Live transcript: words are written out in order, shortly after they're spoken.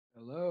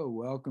Hello,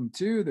 welcome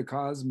to the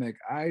Cosmic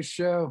Eye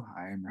Show.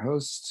 I am your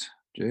host,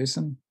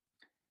 Jason,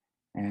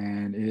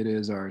 and it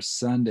is our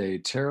Sunday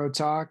Tarot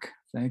Talk.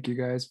 Thank you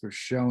guys for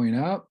showing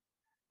up.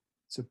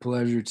 It's a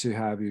pleasure to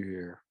have you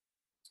here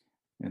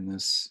in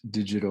this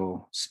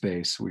digital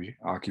space we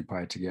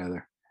occupy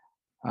together.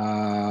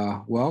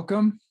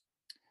 Welcome.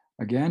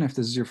 Again, if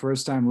this is your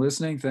first time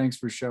listening, thanks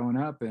for showing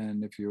up.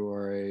 And if you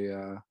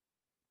are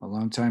a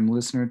longtime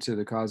listener to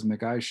the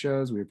Cosmic Eye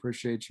shows, we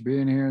appreciate you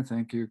being here.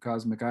 Thank you,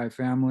 Cosmic Eye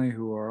family,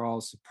 who are all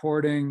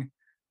supporting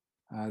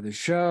the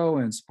show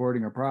and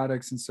supporting our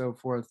products and so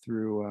forth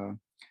through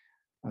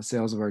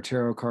sales of our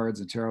tarot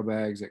cards and tarot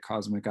bags at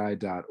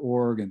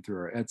cosmiceye.org and through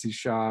our Etsy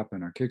shop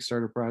and our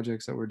Kickstarter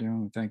projects that we're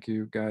doing. Thank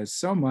you guys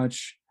so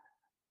much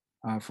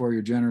for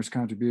your generous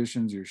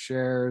contributions, your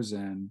shares,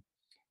 and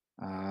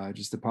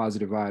just the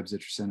positive vibes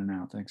that you're sending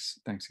out.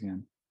 Thanks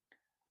again.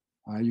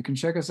 You can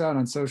check us out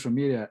on social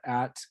media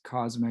at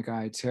Cosmic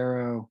Eye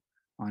Tarot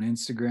on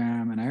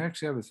Instagram. And I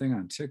actually have a thing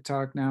on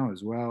TikTok now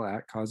as well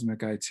at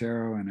Cosmic Eye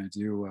Tarot. And I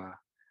do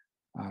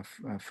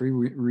free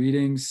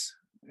readings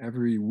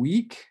every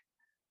week.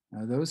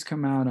 Those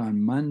come out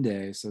on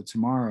Monday. So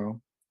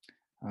tomorrow,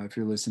 if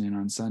you're listening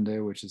on Sunday,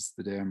 which is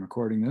the day I'm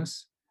recording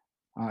this.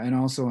 And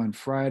also on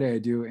Friday, I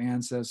do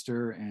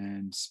ancestor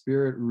and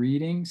spirit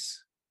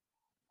readings,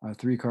 a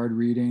 3-card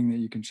reading that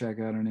you can check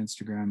out on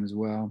Instagram as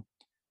well.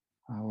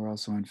 We're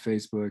also on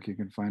Facebook. You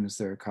can find us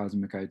there at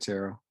Cosmic Eye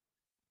Tarot.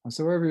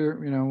 So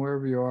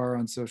wherever you are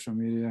on social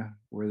media,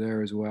 we're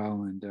there as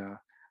well. And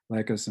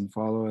like us and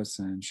follow us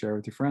and share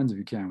with your friends if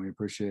you can. We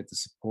appreciate the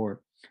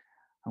support.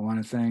 I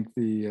want to thank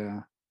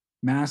the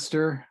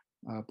master,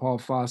 Paul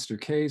Foster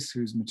Case,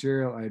 whose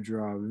material I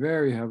draw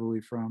very heavily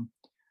from.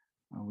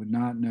 I would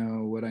not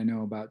know what I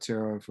know about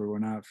tarot if it were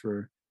not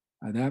for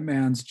that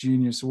man's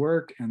genius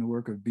work and the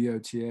work of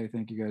BOTA.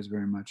 Thank you guys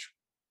very much.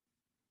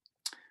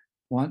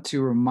 Want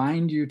to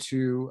remind you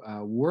to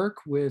work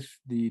with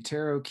the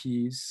tarot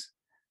keys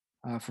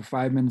for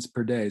 5 minutes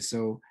per day.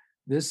 So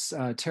this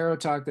tarot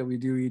talk that we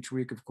do each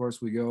week, of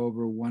course, we go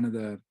over one of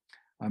the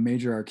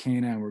major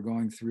arcana, and we're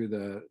going through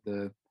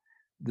the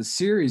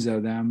series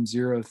of them,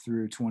 0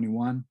 through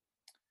 21.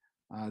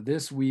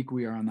 This week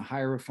we are on the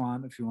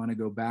Hierophant. If you want to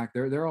go back,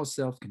 they're all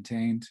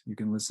self-contained. You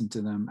can listen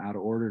to them out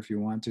of order if you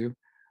want to.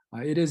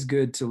 It is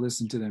good to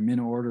listen to them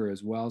in order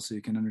as well, so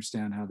you can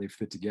understand how they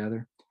fit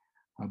together.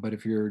 But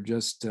if you're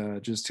just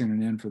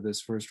tuning in for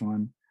this first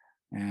one,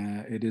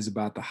 it is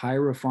about the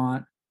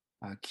Hierophant,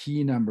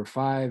 key number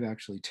 5,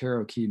 actually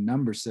tarot key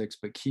number 6,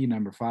 but key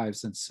number 5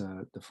 since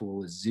the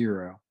Fool is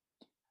 0.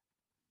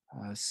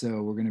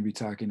 So we're going to be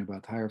talking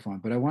about the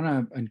Hierophant. But I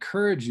want to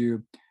encourage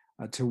you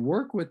to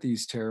work with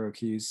these tarot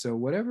keys. So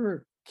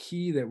whatever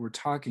key that we're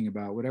talking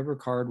about, whatever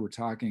card we're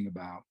talking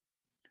about,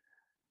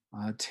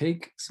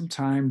 take some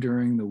time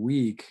during the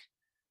week,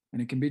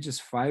 and it can be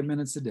just 5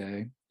 minutes a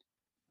day.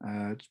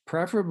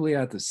 Preferably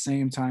at the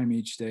same time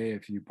each day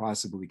if you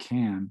possibly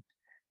can,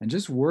 and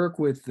just work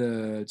with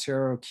the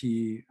tarot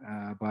key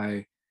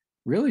by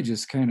really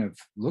just kind of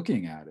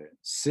looking at it,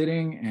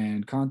 sitting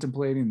and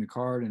contemplating the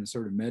card in a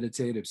sort of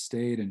meditative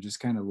state and just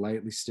kind of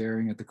lightly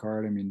staring at the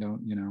card. I mean,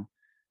 don't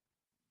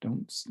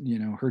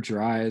hurt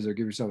your eyes or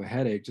give yourself a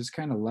headache. Just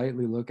kind of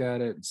lightly look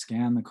at it and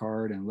scan the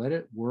card and let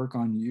it work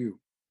on you.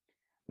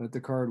 Let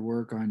the card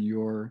work on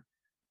your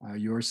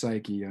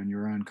psyche, on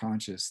your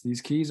unconscious.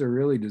 These keys are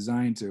really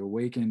designed to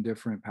awaken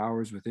different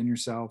powers within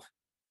yourself.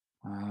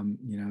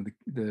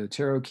 The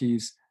tarot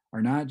keys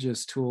are not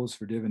just tools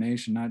for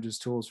divination, not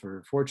just tools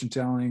for fortune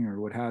telling or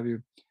what have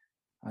you.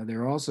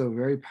 They're also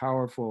very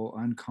powerful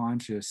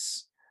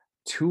unconscious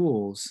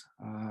tools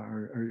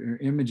or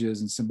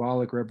images and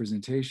symbolic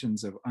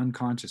representations of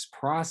unconscious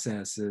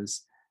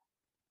processes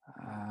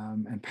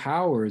and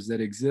powers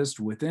that exist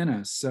within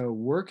us. So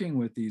working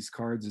with these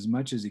cards as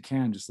much as you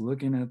can, just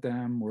looking at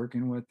them,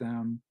 working with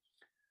them,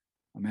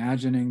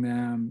 imagining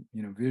them,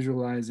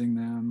 visualizing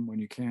them when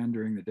you can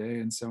during the day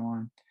and so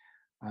on.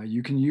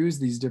 You can use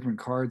these different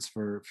cards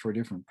for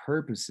different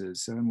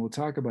purposes. So, and we'll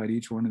talk about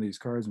each one of these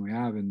cards, and we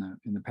have in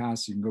the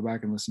past. You can go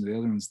back and listen to the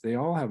other ones. They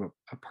all have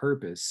a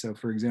purpose. So,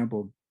 for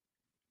example,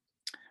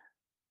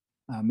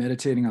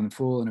 meditating on the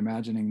Fool and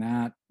imagining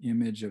that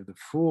image of the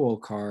Fool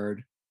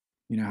card,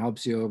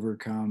 helps you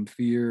overcome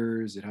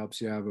fears. It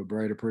helps you have a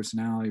brighter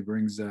personality.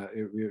 Brings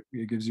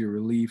it gives you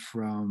relief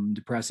from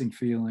depressing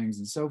feelings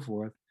and so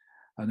forth.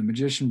 The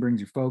Magician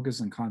brings you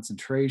focus and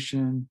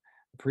concentration.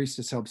 The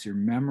Priestess helps your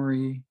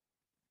memory.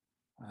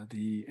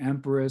 The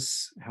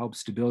Empress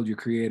helps to build your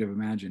creative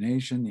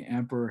imagination. The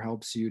Emperor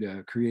helps you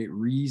to create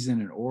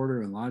reason and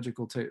order and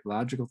logical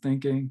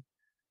thinking.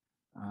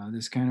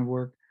 This kind of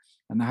work.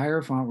 And the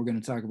Hierophant we're going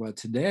to talk about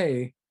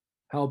today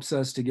helps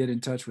us to get in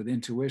touch with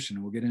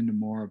intuition. We'll get into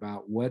more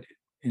about what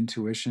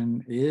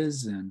intuition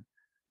is and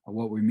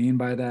what we mean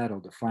by that. I'll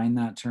define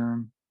that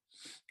term.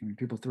 I mean,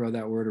 people throw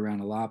that word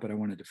around a lot, but I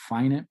want to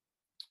define it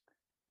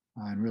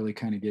and really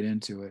kind of get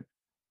into it.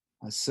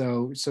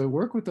 So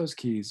work with those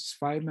keys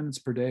 5 minutes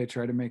per day.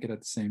 Try to make it at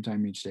the same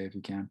time each day if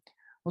you can.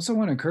 Also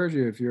want to encourage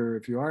you, if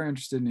you are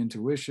interested in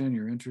intuition,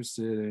 you're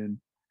interested in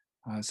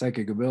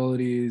psychic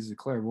abilities, the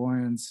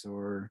clairvoyance,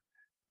 or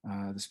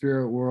the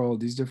spirit world,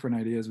 these different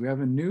ideas. We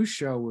have a new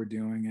show we're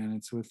doing, and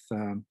it's with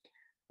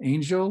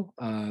Angel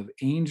of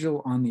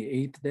Angel on the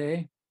Eighth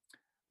Day.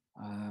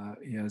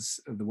 He has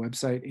the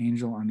website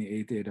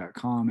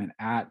angelontheeighthday.com and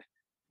at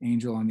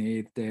Angel on the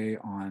Eighth Day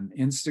on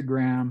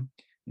Instagram.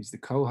 He's the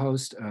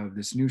co-host of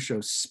this new show,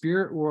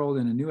 Spirit World,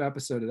 and a new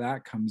episode of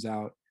that comes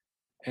out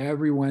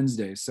every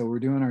Wednesday. So we're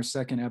doing our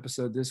second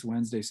episode this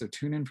Wednesday. So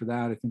tune in for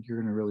that. I think you're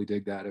going to really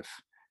dig that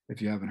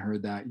if you haven't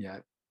heard that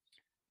yet.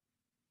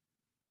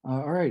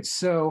 All right,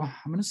 so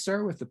I'm going to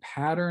start with the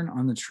pattern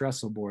on the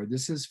trestle board.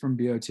 This is from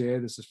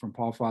BOTA. This is from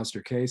Paul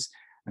Foster Case,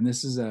 and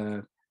this is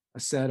a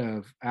set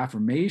of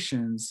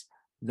affirmations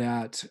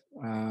that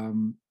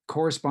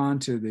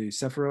correspond to the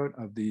Sephirot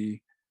of the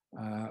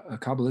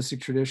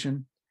Kabbalistic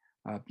tradition.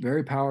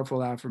 Very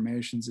powerful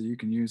affirmations that you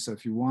can use. So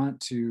if you want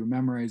to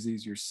memorize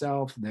these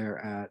yourself, you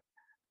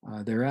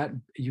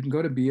can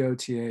go to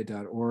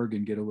bota.org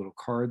and get a little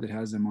card that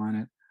has them on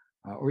it.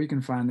 Or you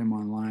can find them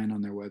online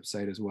on their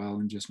website as well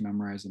and just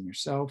memorize them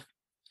yourself.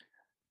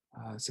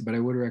 But I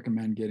would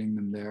recommend getting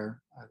them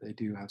there. They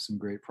do have some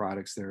great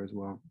products there as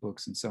well,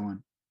 books and so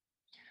on.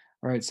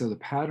 All right, so the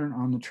pattern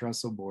on the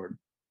trestle board.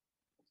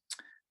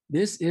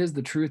 This is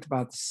the truth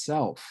about the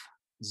self.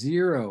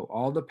 0,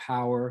 all the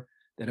power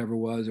that ever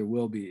was or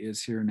will be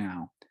is here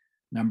now.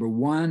 Number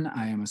 1,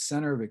 I am a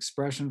center of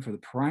expression for the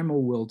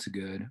primal will to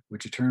good,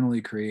 which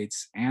eternally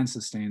creates and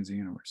sustains the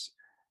universe.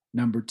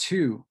 Number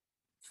 2,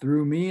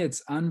 through me,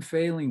 its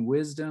unfailing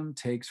wisdom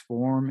takes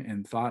form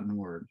in thought and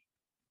word.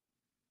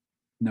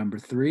 Number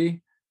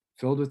 3,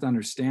 filled with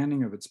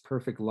understanding of its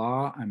perfect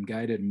law, I'm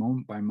guided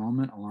moment by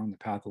moment along the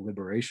path of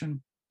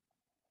liberation.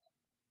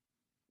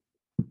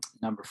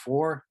 Number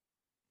 4,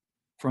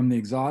 from the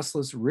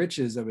exhaustless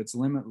riches of its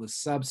limitless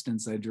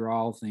substance, I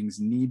draw all things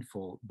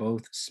needful,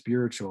 both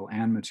spiritual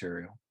and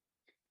material.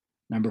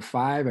 Number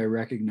 5, I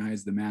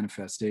recognize the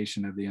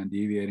manifestation of the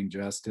undeviating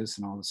justice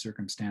in all the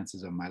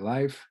circumstances of my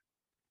life.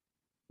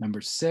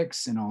 Number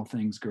 6, in all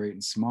things great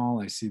and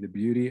small, I see the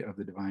beauty of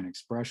the divine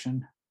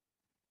expression.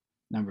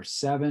 Number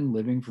 7,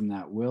 living from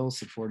that will,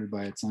 supported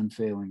by its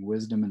unfailing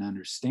wisdom and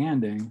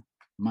understanding,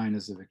 mine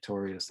is a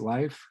victorious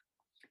life.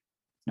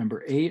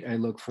 Number 8, I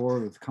look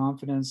forward with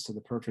confidence to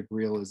the perfect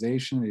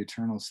realization of the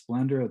eternal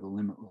splendor of the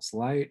limitless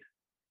light.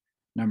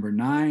 Number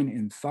 9,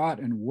 in thought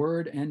and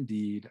word and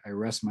deed, I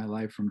rest my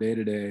life from day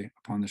to day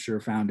upon the sure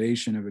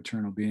foundation of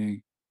eternal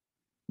being.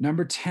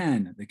 Number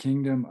 10, the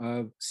kingdom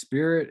of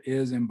spirit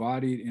is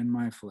embodied in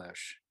my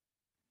flesh.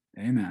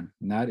 Amen.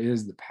 And that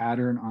is the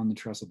pattern on the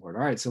trestle board.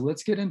 All right, so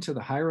let's get into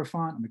the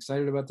Hierophant. I'm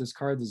excited about this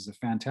card. This is a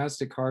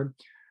fantastic card.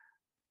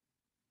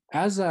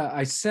 As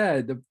I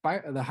said,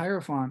 the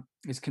Hierophant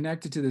is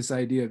connected to this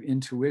idea of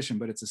intuition,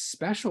 but it's a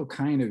special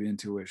kind of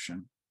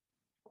intuition.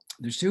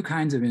 There's 2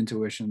 kinds of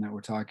intuition that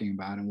we're talking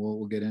about, and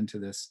we'll get into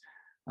this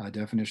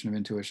definition of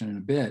intuition in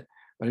a bit.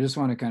 But I just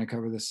want to kind of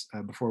cover this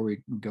before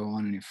we go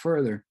on any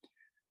further.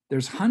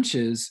 There's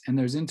hunches and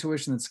there's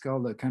intuition that's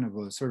called a kind of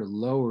a sort of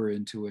lower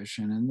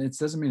intuition. And it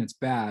doesn't mean it's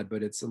bad,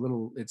 but it's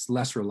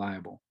less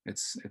reliable.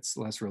 It's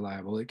less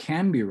reliable. It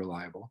can be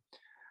reliable,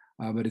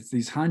 but it's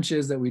these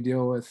hunches that we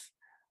deal with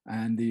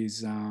and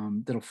these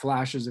little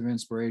flashes of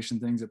inspiration,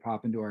 things that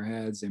pop into our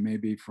heads. They may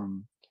be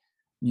from,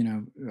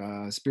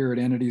 spirit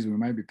entities. We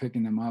might be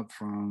picking them up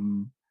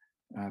from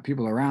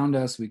people around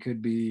us. We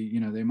could be,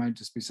 they might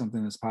just be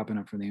something that's popping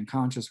up from the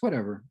unconscious,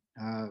 whatever,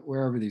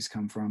 wherever these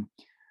come from.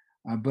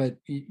 But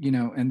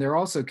and they're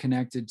also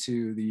connected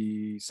to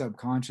the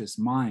subconscious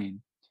mind,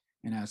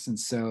 in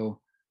essence. So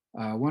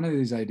one of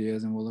these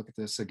ideas, and we'll look at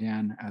this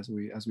again as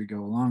we go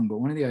along. But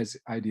one of the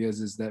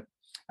ideas is that,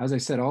 as I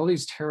said, all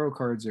these tarot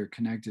cards are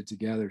connected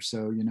together.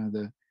 So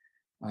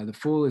the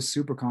Fool is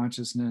super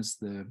consciousness,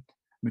 the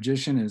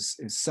Magician is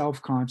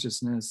self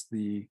consciousness,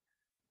 the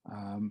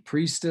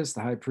Priestess,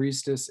 the High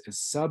Priestess, is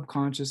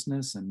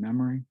subconsciousness and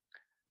memory,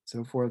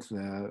 so forth.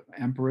 The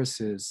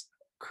Empress is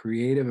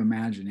creative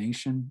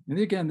imagination. And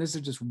again, this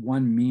is just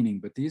one meaning,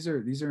 but these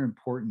are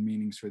important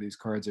meanings for these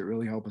cards that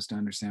really help us to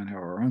understand how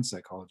our own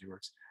psychology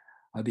works.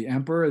 The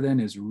Emperor then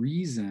is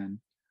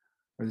reason,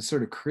 or the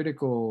sort of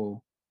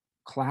critical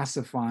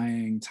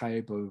classifying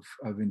type of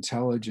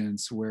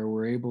intelligence, where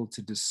we're able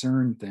to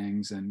discern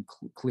things and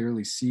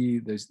clearly see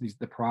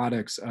the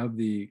products of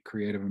the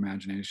creative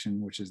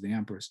imagination, which is the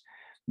Empress.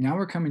 Now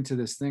we're coming to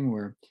this thing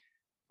where,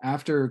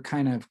 after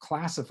kind of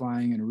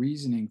classifying and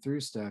reasoning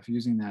through stuff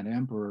using that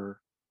Emperor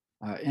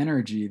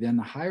energy, then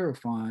the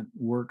Hierophant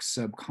works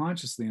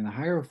subconsciously, and the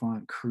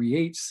Hierophant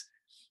creates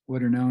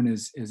what are known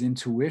as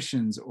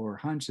intuitions or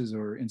hunches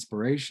or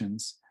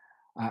inspirations.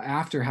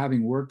 After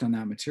having worked on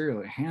that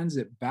material, it hands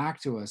it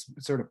back to us.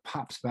 It sort of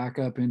pops back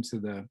up into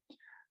the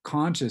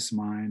conscious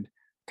mind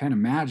kind of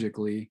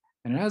magically,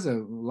 and it has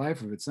a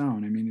life of its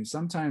own. I mean,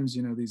 sometimes,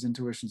 these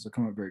intuitions will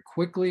come up very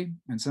quickly,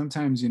 and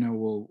sometimes,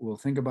 we'll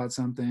think about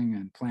something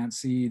and plant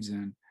seeds,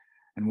 and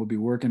we'll be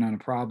working on a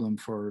problem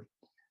for,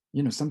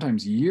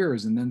 sometimes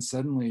years, and then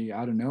suddenly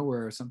out of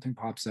nowhere something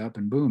pops up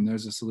and boom,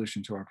 there's a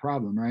solution to our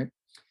problem, right?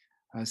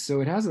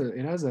 So it has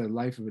a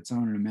life of its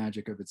own and a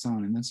magic of its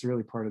own, and that's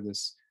really part of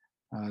this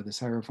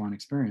Hierophant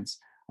experience.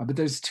 But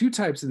there's two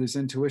types of this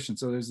intuition.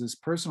 So there's this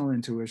personal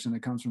intuition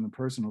that comes from the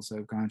personal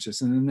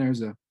subconscious, and then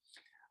there's a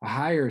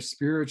higher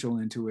spiritual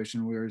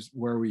intuition,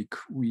 where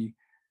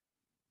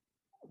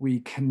we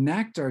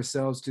connect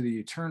ourselves to the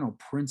eternal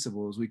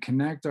principles, we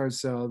connect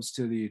ourselves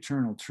to the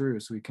eternal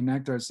truths, we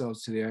connect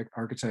ourselves to the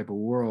archetypal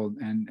world,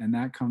 and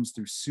that comes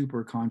through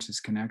super conscious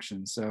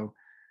connection. So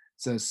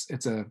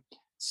it's a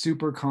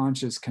super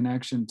conscious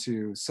connection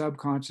to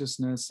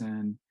subconsciousness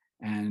and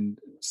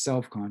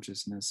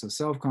self-consciousness. So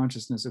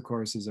self-consciousness, of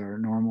course, is our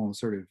normal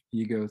sort of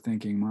ego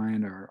thinking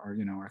mind, our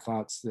our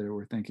thoughts that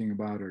we're thinking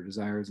about, our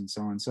desires, and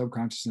so on.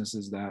 Subconsciousness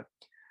is that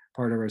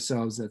part of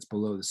ourselves that's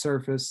below the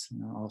surface,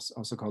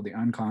 also called the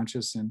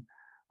unconscious in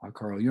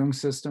Carl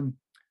Jung's system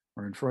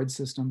or in Freud's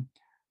system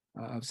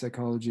of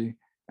psychology.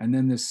 And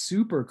then this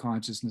super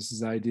consciousness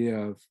is the idea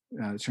of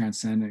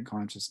transcendent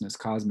consciousness,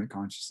 cosmic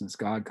consciousness,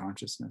 God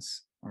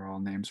consciousness are all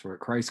names for it.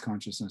 Christ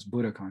consciousness,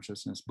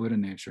 Buddha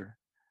nature,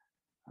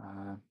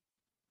 uh,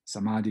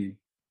 samadhi,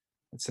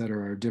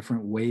 etc., are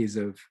different ways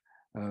of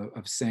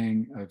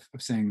saying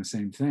the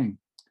same thing.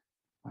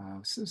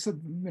 So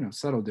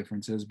subtle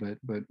differences, but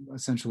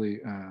essentially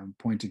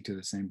pointing to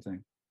the same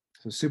thing.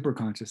 So super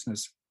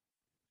consciousness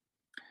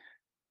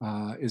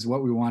is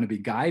what we want to be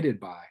guided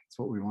by. It's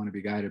what we want to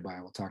be guided by.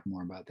 We'll talk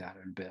more about that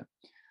in a bit.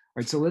 All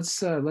right, so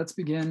let's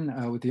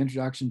begin with the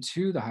introduction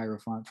to the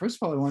Hierophant. First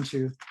of all, I want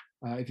you,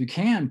 if you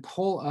can,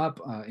 pull up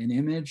an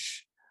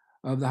image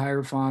of the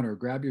Hierophant, or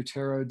grab your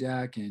tarot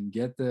deck and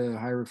get the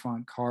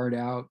Hierophant card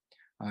out.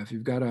 If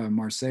you've got a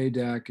Marseille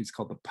deck, it's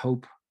called the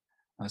Pope.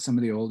 Some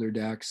of the older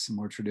decks,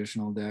 more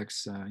traditional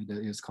decks,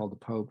 is called the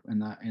Pope.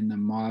 And in the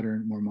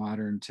more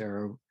modern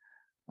tarot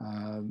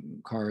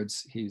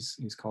cards,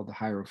 he's called the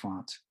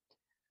Hierophant.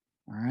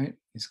 All right,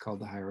 he's called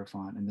the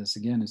Hierophant. And this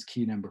again is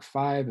key number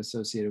 5,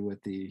 associated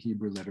with the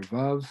Hebrew letter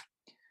Vav.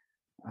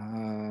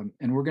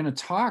 And we're going to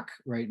talk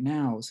right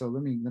now. So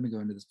let me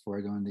go into this before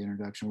I go into the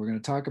introduction. We're going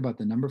to talk about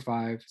the number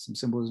 5, some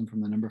symbolism from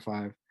the number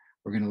 5.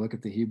 We're going to look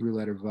at the Hebrew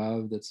letter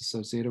Vav that's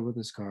associated with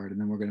this card, and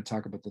then we're going to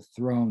talk about the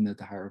throne that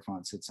the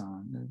Hierophant sits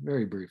on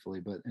very briefly,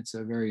 but it's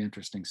a very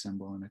interesting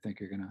symbol, and I think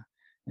you're going to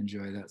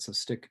enjoy that. So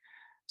stick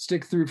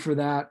through for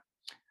that.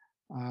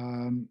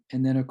 And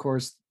then, of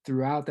course,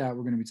 throughout that,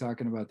 we're going to be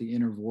talking about the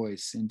inner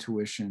voice,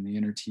 intuition, the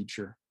inner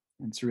teacher.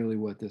 And it's really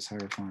what this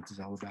Hierophant is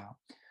all about.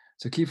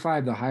 So key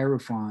 5, the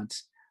Hierophant.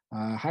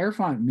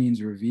 Hierophant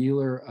means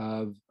revealer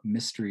of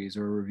mysteries,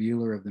 or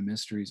revealer of the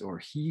mysteries, or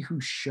he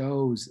who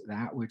shows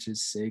that which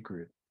is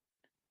sacred.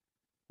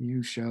 He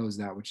who shows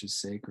that which is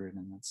sacred,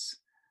 and that's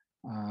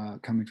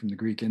coming from the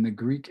Greek. In the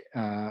Greek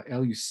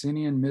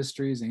Eleusinian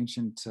mysteries,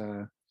 ancient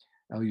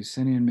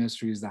Eleusinian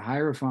mysteries, the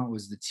Hierophant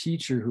was the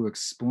teacher who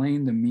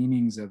explained the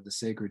meanings of the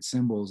sacred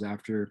symbols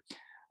after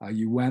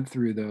you went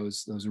through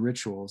those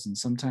rituals, and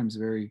sometimes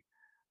very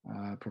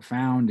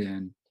profound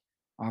and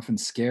often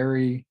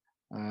scary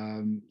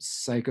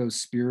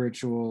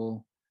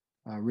psycho-spiritual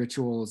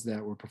rituals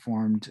that were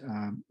performed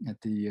at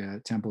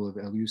the temple of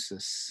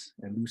Eleusis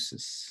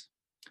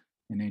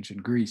in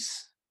ancient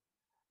Greece.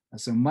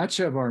 So much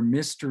of our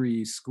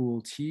mystery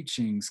school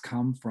teachings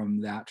come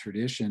from that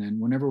tradition. And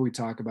whenever we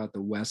talk about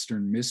the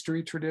Western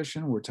mystery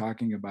tradition, we're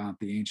talking about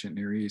the ancient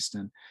Near East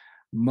and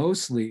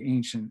mostly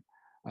ancient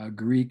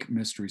Greek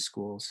mystery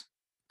schools.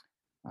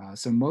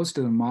 So most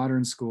of the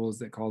modern schools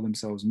that call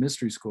themselves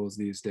mystery schools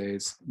these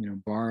days,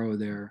 borrow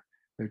their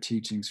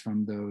teachings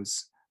from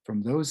those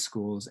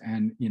schools.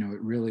 And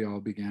it really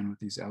all began with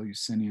these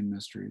Eleusinian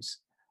mysteries,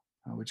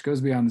 which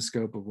goes beyond the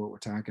scope of what we're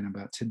talking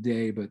about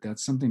today, but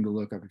that's something to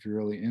look up if you're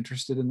really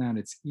interested in that.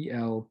 It's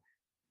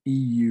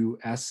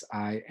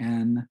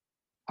Eleusinian,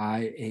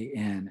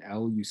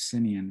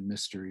 Eleusinian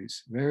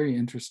mysteries. Very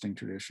interesting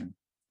tradition.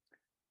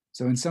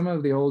 So in some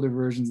of the older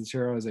versions of the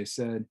tarot, as I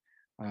said,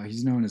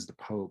 he's known as the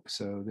Pope.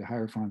 So the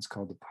Hierophant's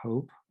called the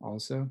Pope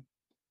also.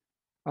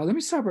 Let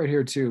me stop right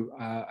here too.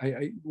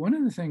 One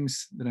of the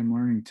things that I'm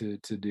learning to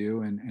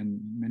do, and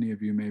many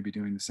of you may be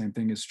doing the same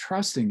thing, is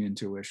trusting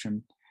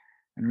intuition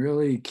and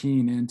really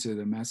keying into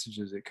the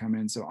messages that come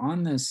in. So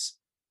on this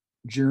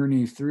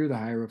journey through the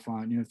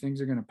Hierophant,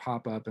 things are going to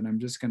pop up, and I'm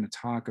just going to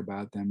talk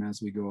about them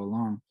as we go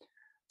along.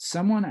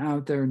 Someone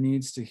out there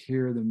needs to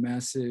hear the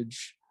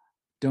message,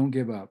 don't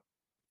give up.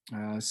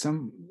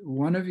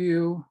 One of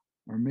you,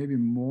 or maybe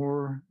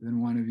more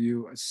than one of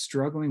you, are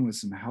struggling with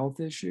some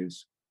health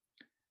issues.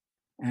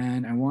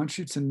 And I want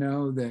you to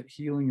know that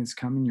healing is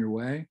coming your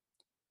way,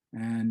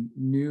 and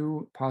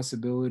new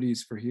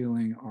possibilities for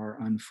healing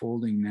are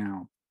unfolding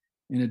now.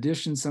 In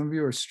addition, some of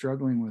you are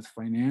struggling with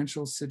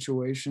financial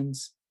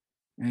situations,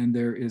 and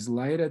there is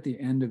light at the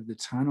end of the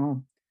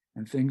tunnel,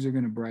 and things are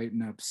going to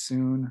brighten up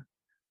soon.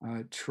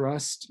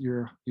 Trust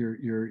your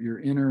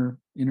inner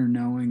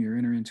knowing, your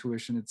inner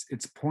intuition.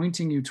 It's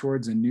pointing you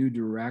towards a new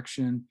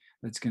direction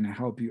that's going to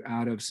help you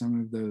out of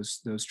some of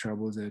those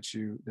troubles that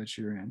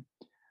you're in.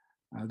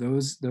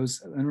 Those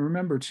and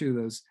remember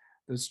too,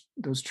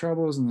 those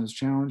troubles and those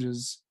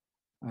challenges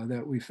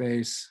that we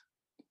face,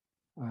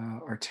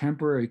 are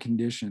temporary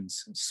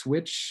conditions.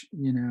 Switch,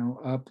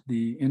 up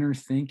the inner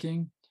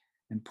thinking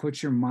and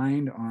put your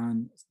mind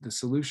on the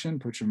solution,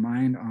 put your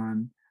mind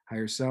on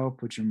higher self,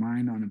 put your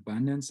mind on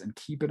abundance, and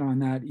keep it on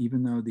that,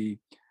 even though the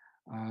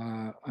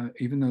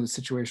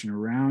situation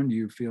around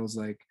you feels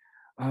like,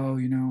 oh,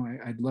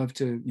 I'd love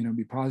to,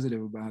 be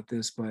positive about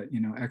this, but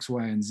X,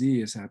 Y, and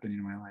Z is happening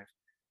in my life.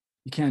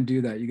 You can't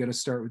do that. You got to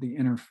start with the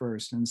inner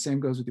first. And the same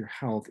goes with your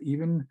health.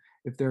 Even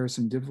if there are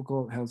some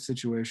difficult health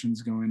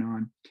situations going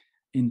on,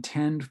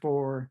 intend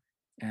for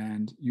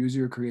and use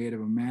your creative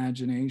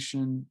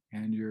imagination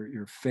and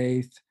your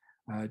faith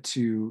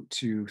to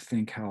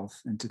think health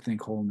and to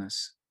think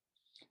wholeness.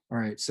 All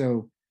right,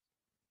 so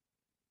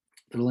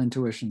little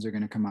intuitions are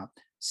going to come up.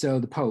 So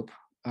the Pope,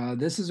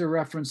 this is a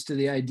reference to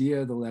the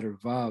idea of the letter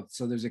Vav.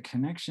 So there's a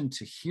connection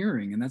to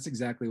hearing, and that's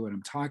exactly what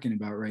I'm talking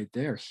about right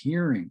there,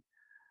 hearing.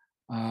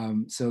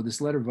 So this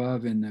letter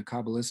Vav in the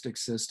Kabbalistic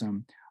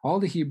system, all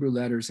the Hebrew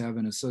letters have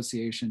an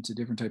association to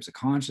different types of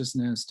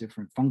consciousness,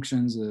 different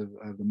functions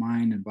of the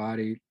mind and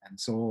body and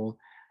soul,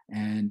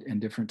 and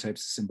different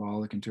types of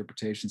symbolic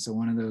interpretation. So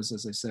one of those,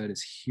 as I said,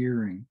 is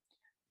hearing.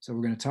 So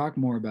we're going to talk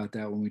more about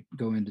that when we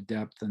go into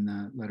depth in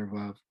the letter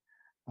Vav.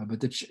 But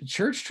the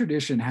church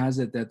tradition has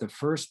it that the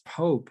first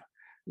pope,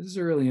 this is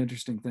a really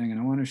interesting thing,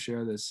 and I want to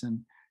share this.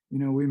 And,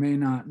 we may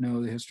not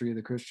know the history of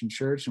the Christian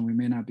church and we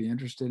may not be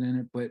interested in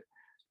it, but,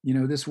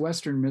 this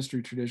Western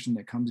mystery tradition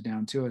that comes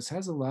down to us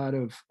has a lot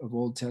of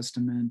Old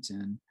Testament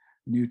and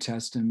New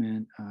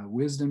Testament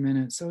wisdom in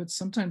it. So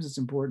sometimes it's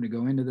important to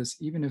go into this,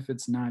 even if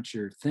it's not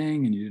your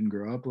thing and you didn't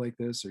grow up like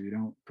this, or you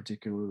don't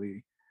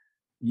particularly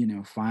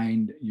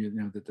find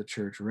that the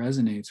church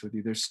resonates with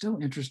you. There's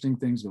still interesting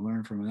things to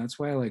learn from it. That's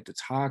why I like to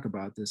talk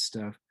about this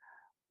stuff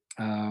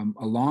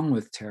along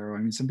with tarot. I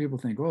mean, some people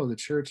think, oh, the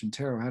church and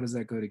tarot, how does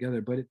that go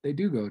together? But they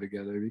do go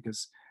together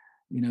because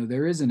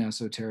there is an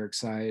esoteric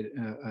side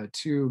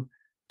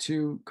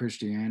to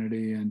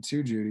Christianity and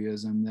to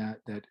Judaism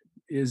that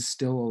is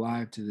still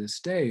alive to this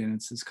day, and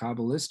it's this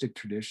Kabbalistic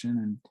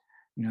tradition.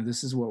 And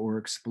this is what we're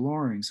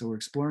exploring. So we're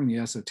exploring the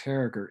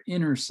esoteric or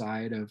inner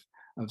side of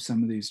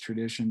some of these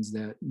traditions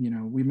that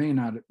we may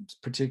not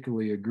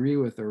particularly agree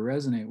with or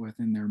resonate with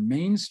in their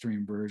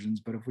mainstream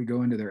versions, but if we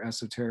go into their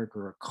esoteric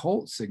or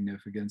occult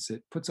significance,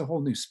 it puts a whole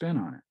new spin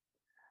on it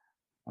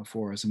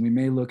for us. And we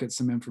may look at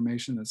some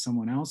information that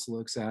someone else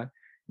looks at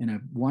in a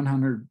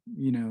 100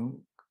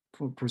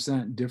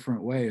 percent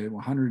different way, a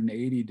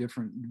 180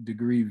 different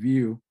degree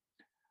view,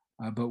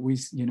 but we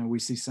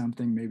see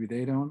something maybe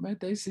they don't, but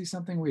they see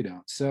something we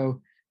don't.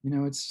 So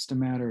it's just a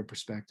matter of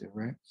perspective,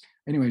 right?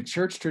 Anyway,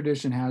 church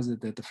tradition has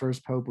it that the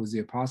first pope was the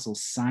Apostle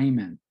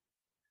Simon.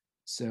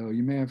 So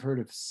you may have heard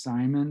of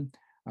Simon.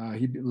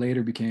 He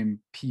later became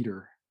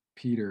Peter,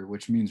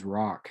 which means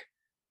rock.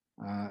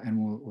 And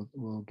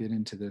we'll get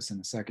into this in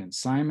a second.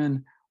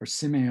 Simon or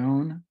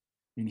Simeon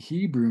in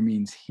Hebrew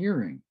means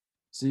hearing.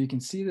 So you can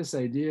see this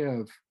idea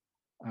of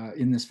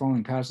in this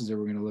following passage that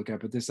we're going to look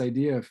at, but this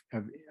idea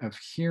of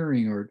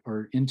hearing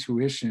or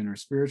intuition or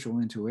spiritual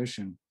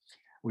intuition,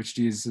 which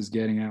Jesus is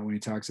getting at when he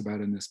talks about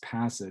in this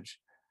passage.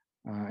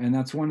 And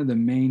that's one of the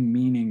main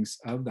meanings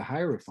of the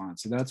Hierophant.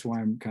 So that's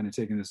why I'm kind of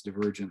taking this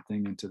divergent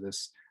thing into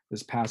this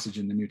passage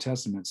in the New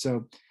Testament.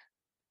 So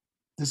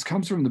this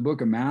comes from the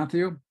book of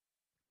Matthew,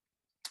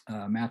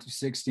 Matthew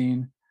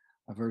 16,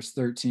 verse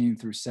 13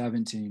 through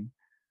 17.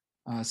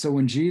 So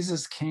when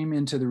Jesus came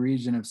into the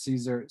region of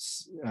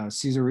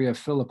Caesarea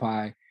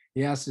Philippi,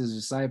 he asked his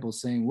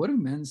disciples, saying, "What do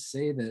men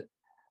say that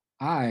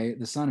I,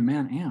 the Son of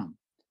Man, am?"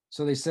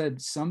 So they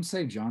said, "Some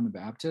say John the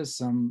Baptist,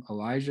 some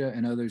Elijah,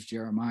 and others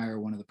Jeremiah or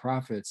one of the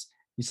prophets."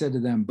 He said to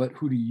them, "But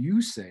who do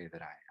you say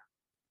that I am?"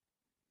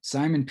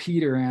 Simon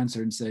Peter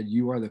answered and said,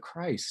 "You are the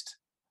Christ,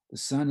 the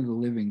Son of the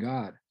living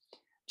God."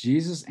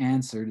 Jesus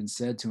answered and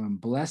said to him,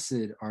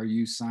 "Blessed are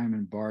you,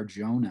 Simon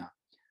Bar-Jonah,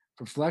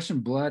 for flesh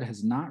and blood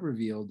has not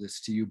revealed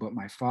this to you, but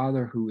my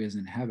Father who is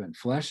in heaven.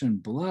 Flesh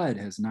and blood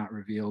has not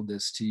revealed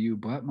this to you,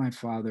 but my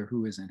Father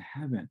who is in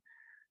heaven."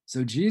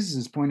 So Jesus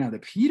is pointing out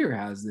that Peter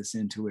has this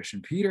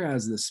intuition. Peter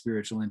has this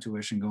spiritual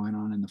intuition going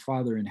on, and the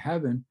Father in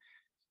heaven,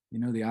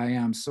 the I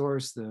am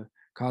source, the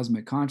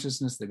cosmic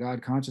consciousness, the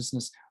God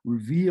consciousness,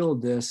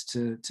 revealed this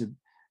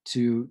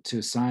to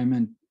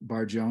Simon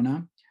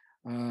Bar-Jonah,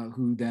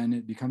 who then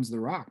it becomes the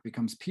rock,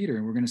 becomes Peter.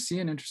 And we're going to see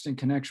an interesting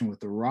connection with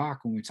the rock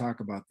when we talk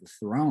about the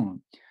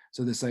throne.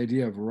 So this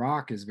idea of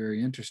rock is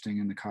very interesting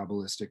in the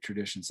Kabbalistic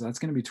tradition. So that's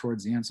going to be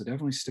towards the end. So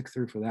definitely stick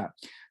through for that.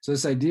 So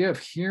this idea of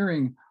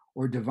hearing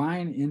or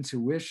divine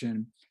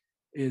intuition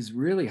is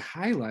really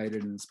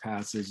highlighted in this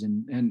passage.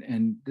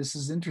 And this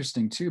is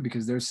interesting too,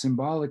 because there's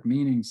symbolic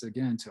meanings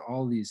again to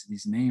all these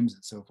names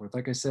and so forth.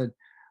 Like I said,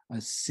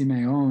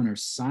 Simeon or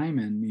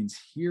Simon means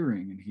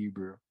hearing in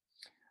Hebrew.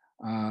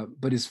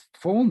 But his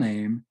full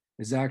name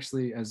is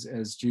actually,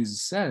 as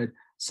Jesus said,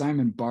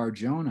 Simon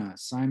Bar-Jonah,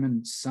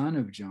 Simon, son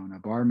of Jonah.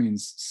 Bar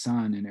means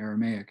son in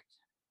Aramaic.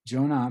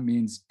 Jonah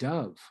means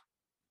dove.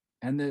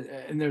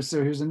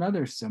 So here's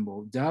another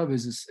symbol. Dove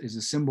is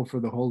a symbol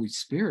for the Holy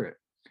Spirit.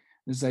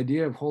 This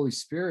idea of Holy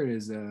Spirit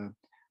is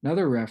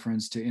another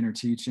reference to inner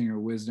teaching or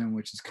wisdom,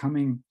 which is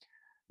coming,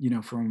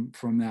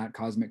 from that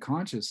cosmic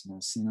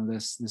consciousness.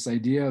 This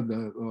idea of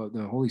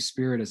the Holy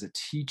Spirit as a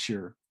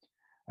teacher.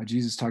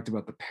 Jesus talked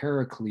about the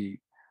Paraclete,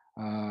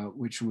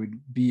 which would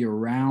be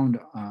around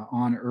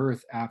on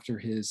earth after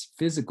his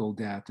physical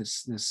death.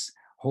 This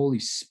Holy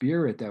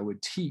Spirit that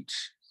would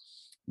teach,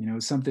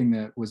 something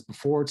that was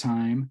before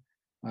time,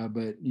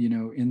 but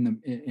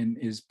in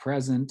is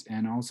present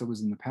and also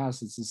was in the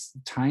past. It's this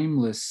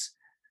timeless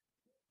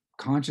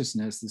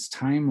consciousness, this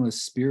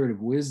timeless spirit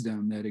of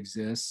wisdom that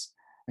exists,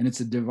 and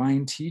it's a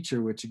divine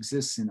teacher which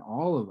exists in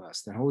all of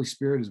us. That Holy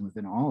Spirit is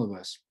within all of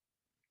us.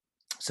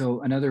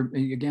 So another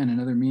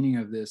meaning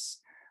of this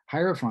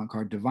Hierophant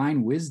card,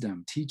 divine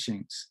wisdom,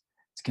 teachings.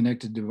 It's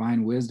connected to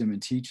divine wisdom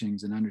and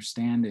teachings and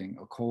understanding,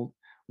 occult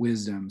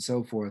wisdom,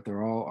 so forth,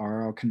 are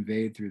all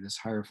conveyed through this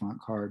Hierophant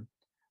card.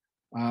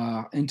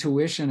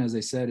 Intuition, as I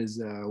said, is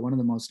one of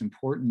the most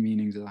important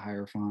meanings of the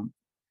Hierophant.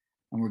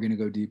 And we're going to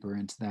go deeper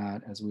into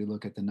that as we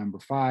look at the number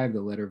 5,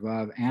 the letter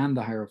Vav, and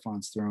the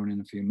Hierophant's throne in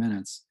a few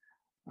minutes.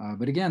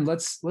 But again,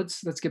 let's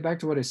get back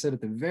to what I said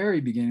at the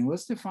very beginning.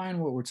 Let's define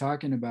what we're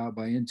talking about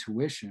by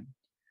intuition.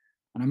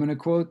 And I'm going to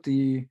quote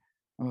the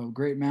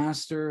great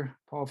master,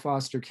 Paul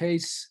Foster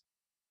Case,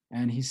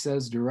 and he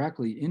says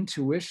directly,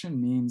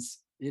 intuition means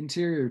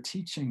interior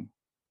teaching.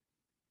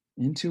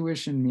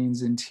 Intuition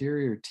means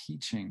interior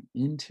teaching.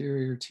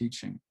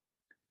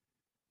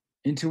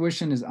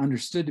 Intuition is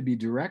understood to be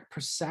direct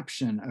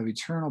perception of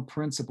eternal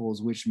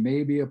principles which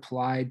may be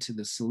applied to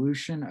the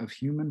solution of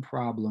human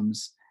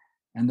problems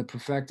and the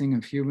perfecting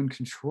of human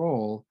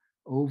control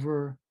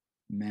over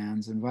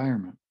man's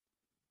environment.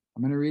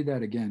 I'm going to read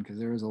that again because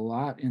there is a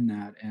lot in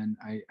that, and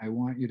I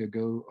want you to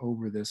go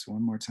over this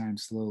one more time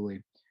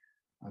slowly,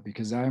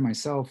 because I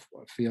myself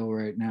feel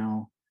right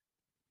now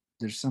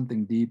there's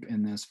something deep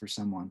in this for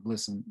someone.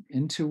 Listen,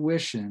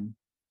 intuition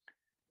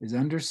is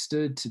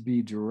understood to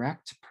be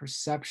direct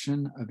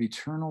perception of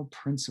eternal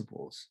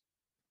principles,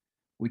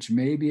 which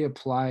may be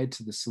applied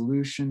to the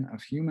solution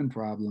of human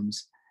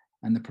problems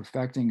and the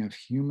perfecting of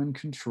human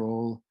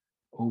control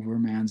over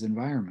man's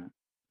environment.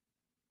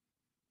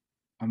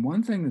 And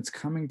one thing that's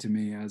coming to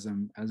me as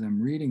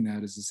I'm reading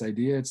that is this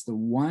idea: it's the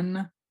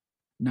one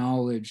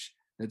knowledge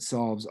that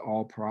solves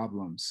all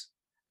problems.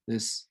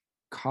 This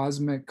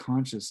cosmic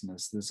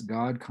consciousness, this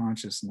God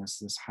consciousness,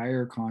 this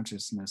higher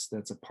consciousness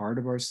that's a part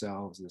of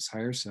ourselves, this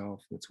higher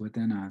self that's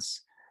within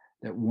us,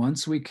 that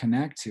once we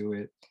connect to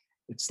it,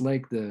 it's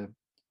like the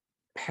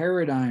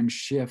paradigm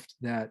shift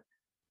that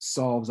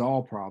solves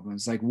all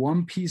problems. Like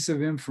one piece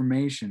of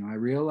information, I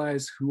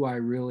realize who I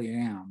really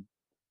am.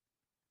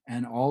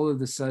 And all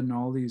of a sudden,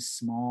 all these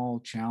small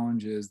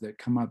challenges that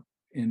come up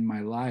in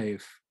my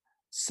life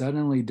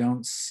suddenly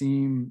don't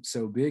seem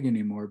so big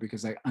anymore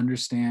because I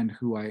understand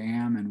who I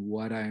am and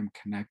what I am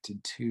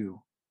connected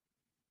to.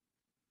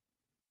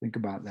 Think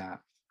about that.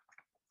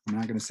 I'm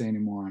not going to say any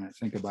more on it.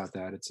 Think about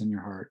that. It's in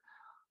your heart.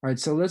 All right,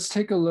 so let's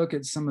take a look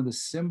at some of the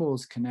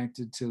symbols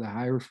connected to the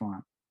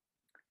Hierophant.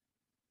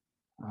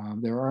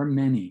 There are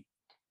many.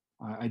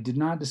 I did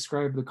not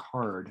describe the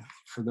card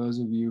for those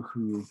of you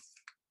who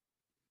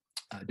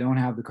don't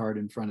have the card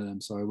in front of them,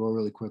 so I will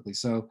really quickly.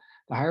 So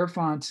the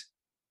Hierophant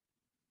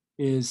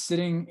is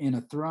sitting in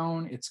a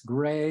throne. It's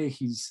gray.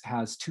 He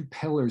has 2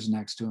 pillars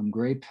next to him,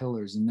 gray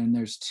pillars. And then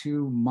there's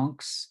 2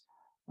 monks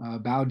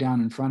bowed down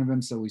in front of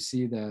him. So we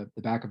see the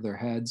back of their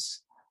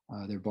heads,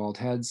 their bald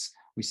heads.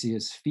 We see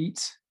his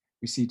feet.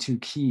 We see 2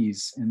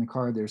 keys in the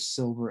card. There's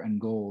silver and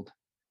gold.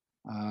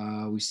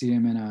 We see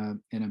him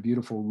in a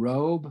beautiful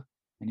robe,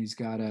 and he's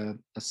got a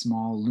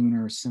small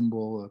lunar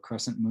symbol, a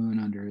crescent moon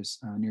under his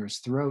near his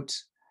throat.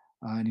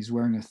 And he's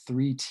wearing a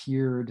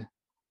 3-tiered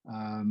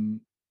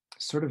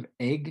sort of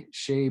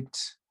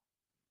egg-shaped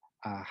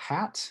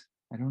hat.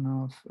 I don't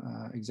know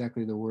if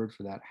exactly the word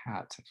for that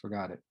hat. I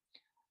forgot it.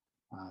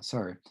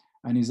 Sorry.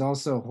 And he's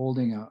also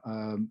holding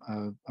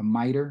a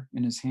mitre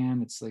in his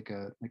hand. It's like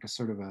a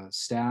sort of a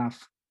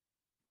staff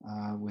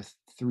with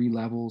 3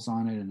 levels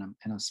on it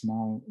and a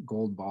small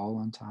gold ball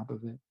on top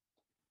of it.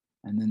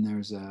 And then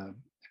there's a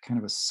kind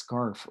of a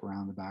scarf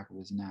around the back of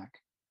his neck.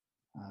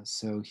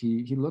 So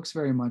he looks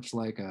very much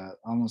like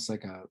almost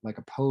like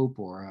a pope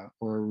or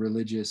a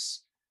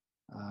religious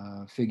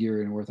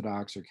figure in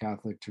Orthodox or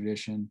Catholic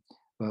tradition,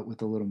 but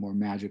with a little more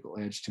magical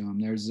edge to him.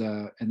 There's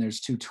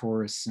 2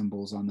 Taurus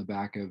symbols on the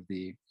back of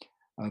the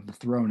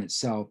throne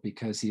itself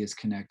because he is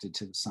connected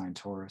to the sign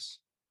Taurus.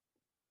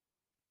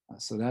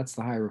 So that's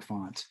the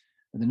Hierophant.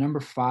 And the number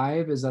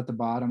 5 is at the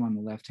bottom on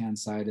the left-hand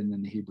side, and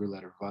then the Hebrew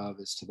letter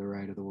Vav is to the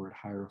right of the word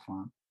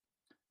Hierophant.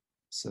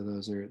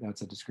 So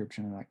that's a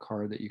description of that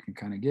card that you can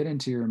kind of get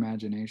into your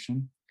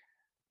imagination.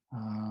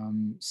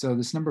 So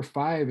this number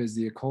 5 is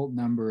the occult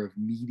number of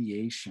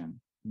mediation.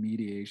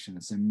 Mediation.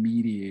 It's a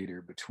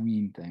mediator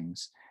between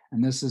things,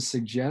 and this is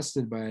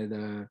suggested by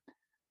the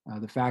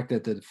fact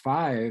that the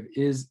 5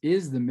 is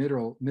the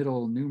middle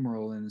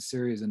numeral in the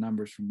series of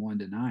numbers from 1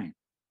 to 9.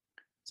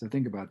 So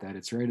think about that.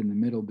 It's right in the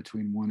middle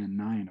between 1 and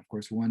 9. Of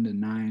course, 1 to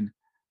 9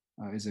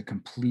 is a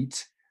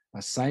complete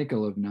a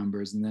cycle of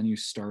numbers, and then you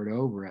start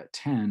over at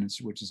 10,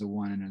 which is a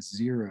 1 and a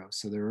 0.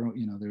 So there are,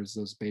 there's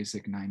those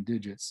basic 9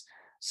 digits.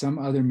 Some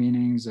other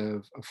meanings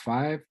of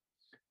 5.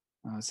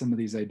 Some of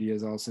these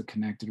ideas also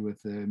connected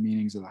with the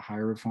meanings of the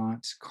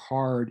Hierophant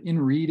card in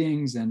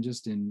readings and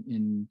just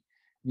in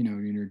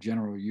your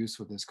general use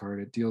with this card.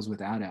 It deals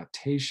with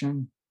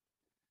adaptation,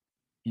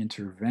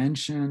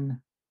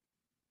 intervention,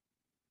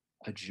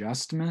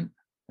 adjustment,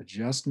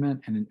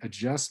 and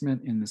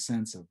adjustment in the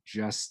sense of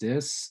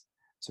justice.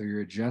 So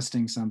you're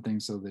adjusting something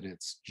so that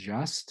it's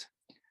just.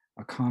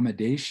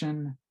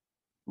 Accommodation,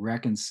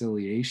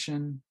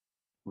 reconciliation,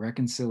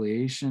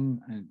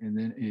 and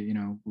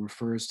then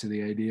refers to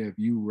the idea of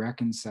you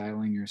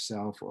reconciling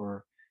yourself,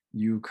 or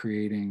you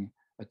creating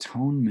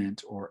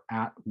atonement or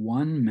at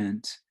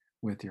one-ment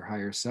with your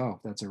higher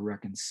self. That's a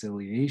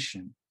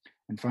reconciliation.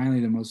 And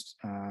finally,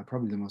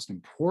 probably the most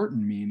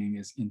important meaning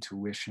is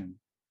intuition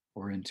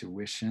or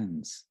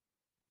intuitions.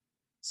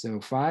 So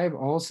 5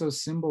 also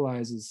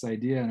symbolizes this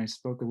idea, and I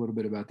spoke a little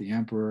bit about the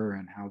emperor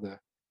and how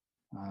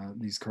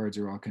these cards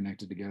are all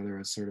connected together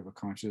as sort of a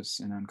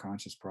conscious and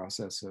unconscious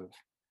process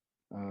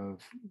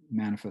of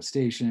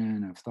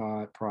manifestation, of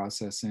thought,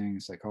 processing,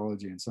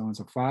 psychology, and so on.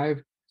 So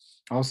 5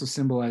 also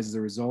symbolizes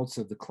the results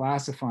of the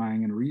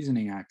classifying and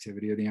reasoning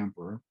activity of the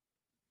emperor,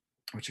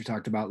 which we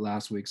talked about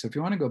last week. So if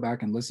you want to go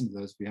back and listen to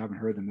those, if you haven't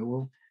heard them,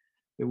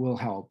 it will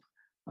help.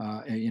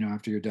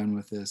 After you're done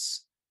with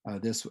this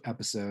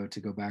episode, to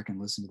go back and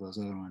listen to those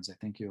other ones. I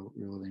think you'll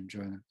really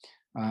enjoy them.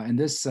 And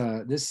this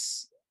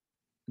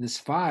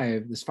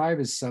five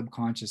is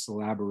subconscious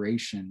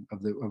elaboration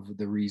of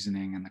the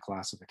reasoning and the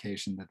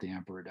classification that the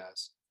emperor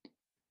does.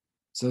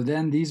 So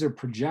then these are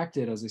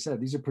projected, as I said,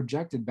 these are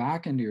projected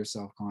back into your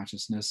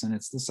self-consciousness, and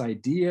it's this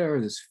idea or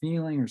this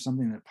feeling or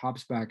something that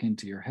pops back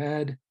into your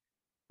head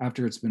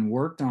after it's been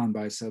worked on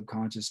by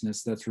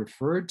subconsciousness that's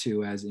referred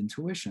to as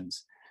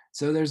intuitions.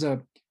 So there's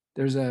a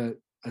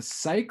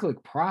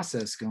cyclic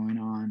process going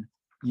on,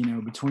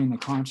 between the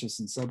conscious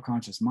and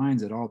subconscious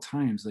minds at all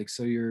times. Like,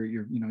 so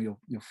you'll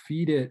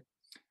feed it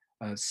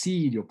a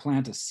seed, you'll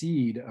plant a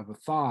seed of a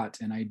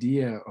thought, an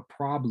idea, a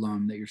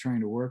problem that you're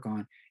trying to work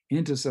on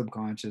into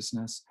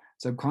subconsciousness.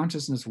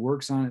 Subconsciousness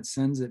works on it,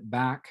 sends it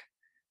back,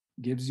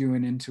 gives you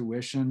an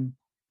intuition.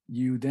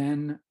 You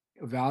then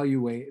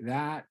evaluate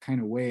that,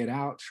 kind of weigh it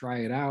out, try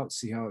it out,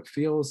 see how it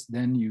feels.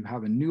 Then you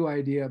have a new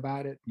idea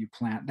about it, you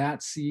plant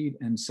that seed,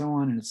 and so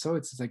on. And so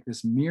it's like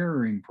this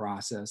mirroring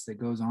process that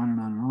goes on and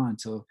on and on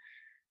until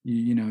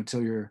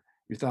until your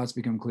thoughts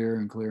become clearer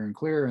and clearer and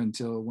clearer,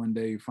 until one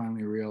day you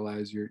finally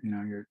realize your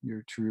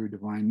true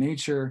divine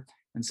nature,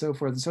 and so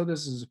forth. And so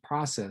this is a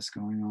process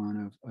going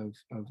on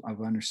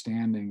of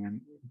understanding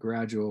and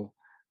gradual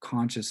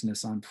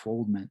consciousness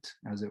unfoldment,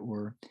 as it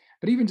were.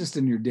 But even just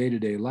in your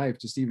day-to-day life,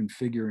 just even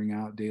figuring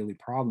out daily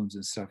problems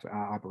and stuff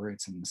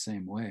operates in the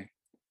same way.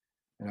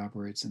 It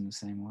operates in the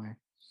same way.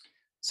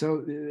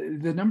 So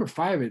the number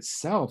 5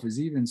 itself is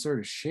even sort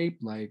of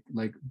shaped like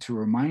to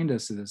remind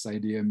us of this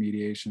idea of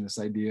mediation, this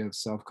idea of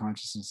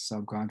self-consciousness,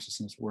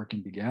 subconsciousness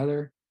working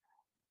together.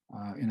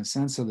 In a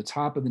sense, so the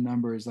top of the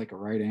number is like a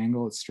right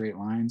angle. It's straight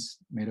lines,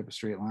 made up of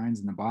straight lines.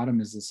 And the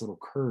bottom is this little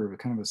curve, a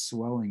kind of a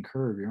swelling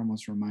curve. You're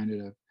almost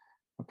reminded of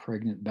a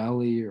pregnant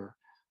belly or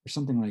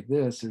something like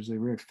this. There's a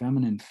very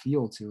feminine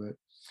feel to it.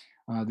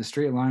 The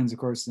straight lines, of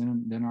course,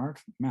 then are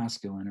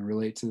masculine and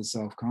relate to the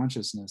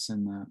self-consciousness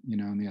in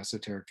the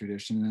esoteric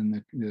tradition. And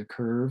then the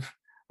curve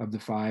of the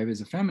 5 is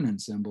a feminine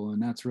symbol,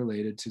 and that's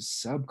related to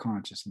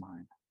subconscious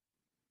mind.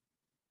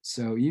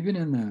 So even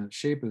in the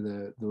shape of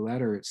the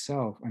letter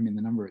itself, the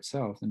number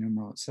itself, the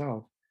numeral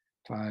itself,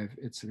 5,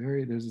 it's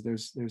very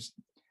let's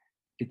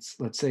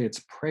say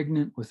it's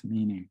pregnant with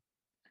meaning.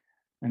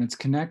 And it's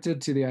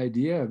connected to the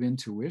idea of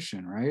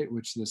intuition, right?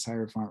 Which this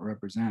Hierophant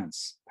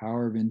represents,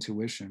 power of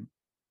intuition.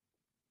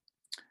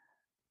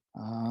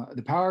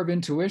 The power of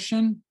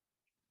intuition,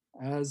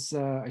 as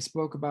I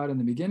spoke about in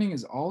the beginning,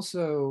 is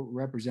also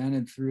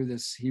represented through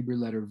this Hebrew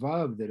letter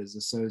Vav that is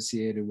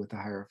associated with the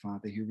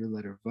Hierophant, the Hebrew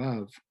letter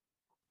Vav,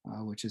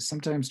 which is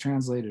sometimes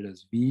translated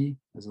as V,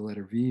 as a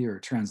letter V, or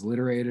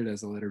transliterated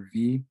as a letter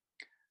V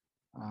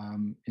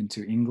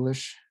into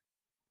English.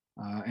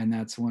 And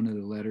that's one of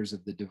the letters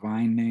of the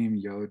divine name,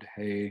 Yod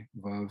He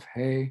Vav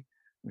He,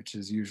 which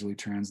is usually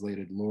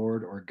translated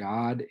Lord or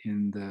God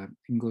in the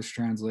English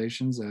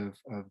translations of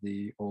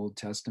the Old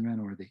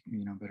Testament, or the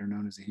better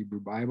known as the Hebrew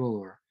Bible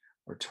or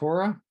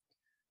Torah.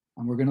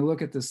 And we're going to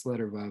look at this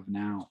letter Vav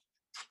now.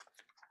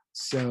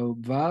 So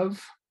Vav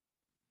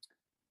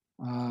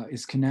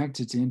is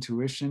connected to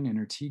intuition,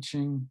 inner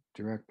teaching,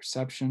 direct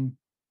perception,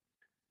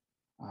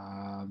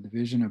 the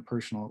vision of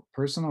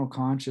personal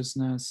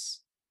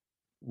consciousness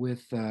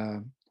with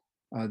the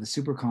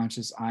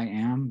superconscious I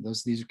am.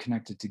 These are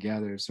connected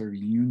together, sort of a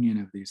union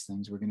of these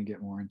things. We're going to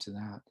get more into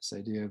that, this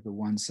idea of the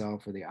one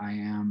self, or the I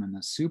am, and the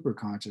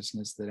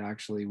superconsciousness that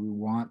actually we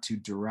want to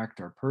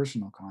direct our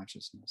personal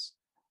consciousness.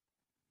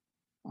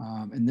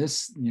 And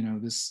this,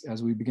 this,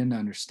 as we begin to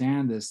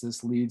understand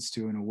this leads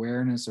to an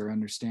awareness or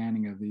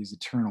understanding of these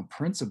eternal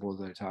principles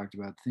that I talked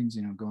about, things,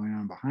 going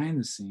on behind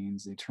the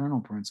scenes, the eternal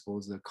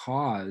principles, the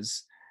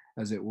cause,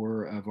 as it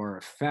were, of our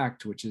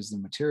effect, which is the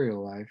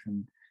material life.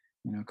 And,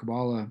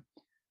 Kabbalah,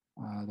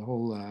 the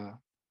whole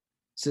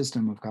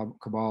system of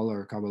Kabbalah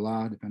or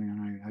Kabbalah, depending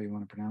on how you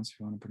want to pronounce it, if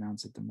you want to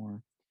pronounce it the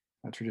more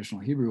traditional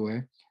Hebrew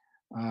way,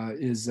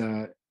 is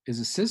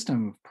a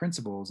system of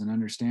principles and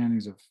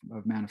understandings of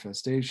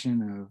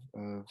manifestation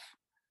of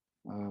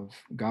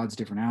God's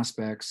different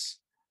aspects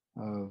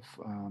of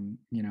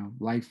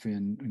life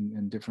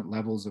in different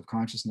levels of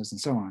consciousness and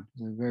so on.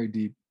 It's a very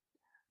deep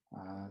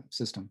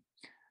system.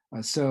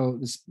 So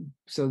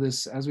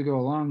this as we go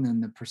along, then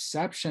the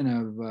perception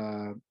of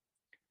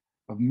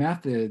the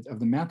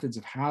methods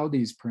of how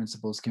these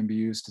principles can be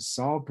used to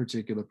solve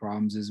particular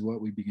problems is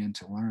what we begin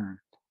to learn.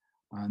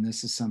 And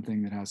this is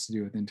something that has to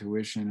do with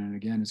intuition, and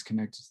again is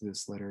connected to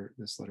this letter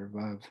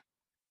Vav.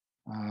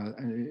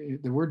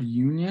 The word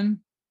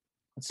union,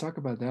 let's talk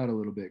about that a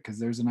little bit, because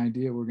there's an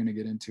idea we're going to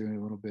get into in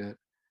a little bit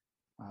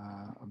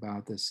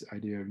about this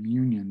idea of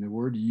union. The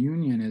word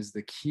union is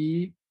the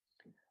key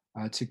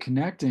to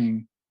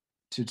connecting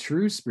to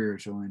true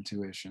spiritual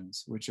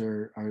intuitions, which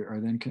are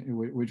then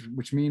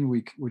which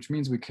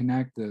means we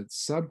connect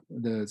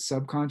the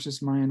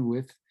subconscious mind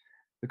with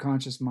the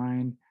conscious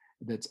mind.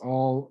 That's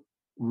all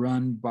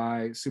run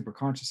by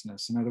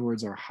superconsciousness. In other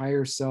words, our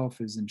higher self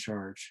is in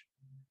charge.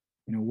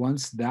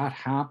 Once that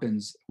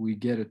happens, we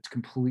get a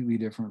completely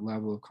different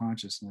level of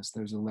consciousness.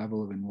 There's a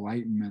level of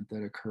enlightenment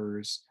that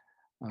occurs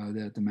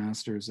that the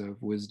masters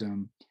of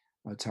wisdom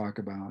talk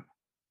about.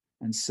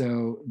 And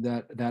so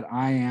that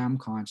I am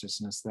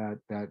consciousness, that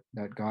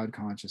God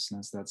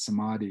consciousness, that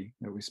samadhi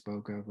that we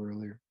spoke of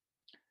earlier.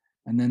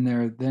 And then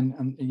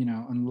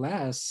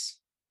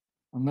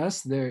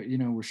unless there,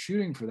 we're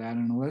shooting for that,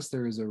 and unless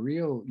there is a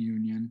real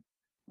union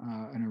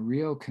and a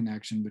real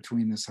connection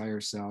between this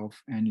higher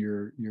self and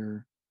your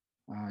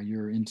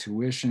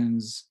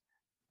intuitions,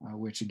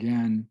 which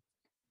again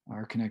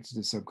are connected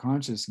to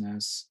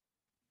subconsciousness,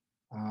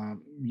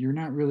 you're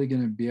not really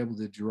going to be able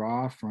to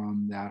draw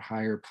from that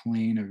higher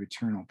plane of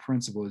eternal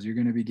principles. You're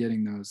going to be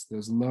getting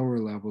those lower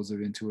levels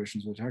of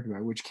intuitions we're talking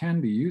about, which can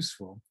be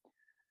useful,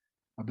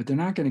 but they're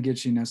not going to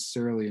get you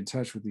necessarily in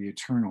touch with the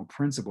eternal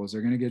principles.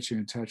 They're going to get you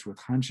in touch with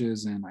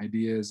hunches and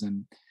ideas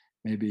and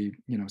maybe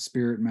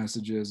spirit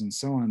messages and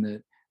so on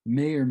that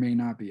may or may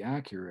not be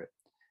accurate.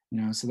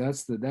 So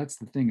that's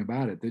the thing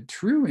about it. The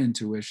true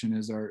intuition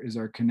is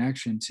our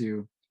connection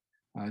to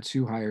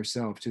higher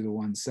self, to the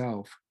one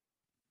self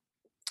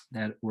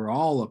that we're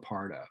all a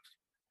part of.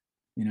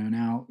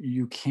 Now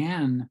you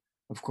can,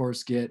 of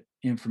course, get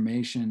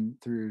information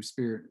through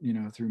spirit,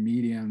 through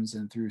mediums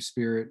and through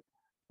spirit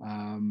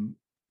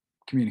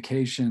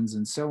communications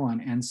and so on.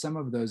 And some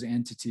of those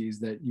entities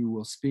that you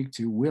will speak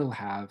to will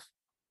have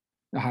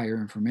the higher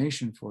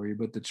information for you.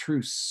 But the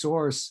true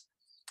source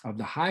of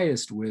the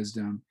highest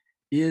wisdom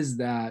is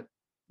that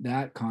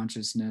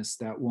consciousness,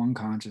 that one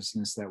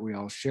consciousness that we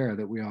all share,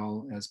 that we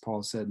all, as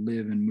Paul said,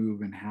 live and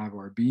move and have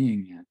our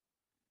being in.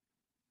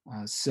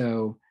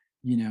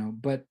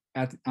 But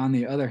on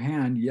the other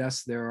hand,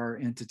 yes, there are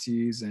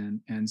entities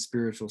and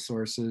spiritual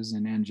sources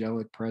and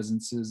angelic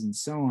presences and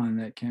so on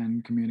that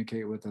can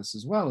communicate with us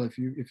as well, if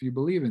you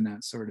believe in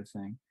that sort of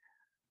thing.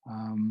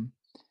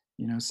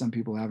 Some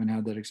people haven't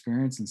had that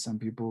experience, and some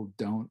people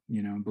don't,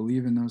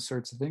 believe in those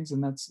sorts of things,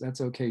 and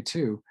that's okay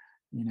too.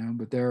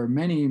 But there are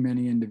many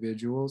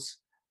individuals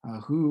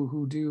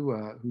who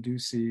do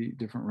see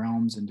different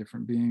realms and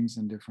different beings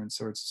and different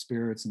sorts of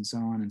spirits and so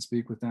on, and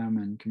speak with them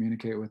and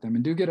communicate with them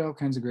and do get all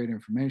kinds of great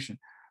information.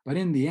 But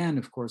in the end,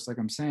 of course, like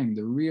I'm saying,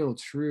 the real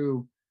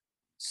true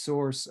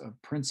source of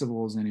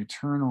principles and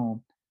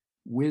eternal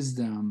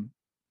wisdom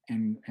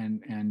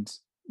and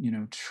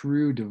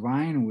true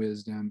divine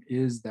wisdom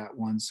is that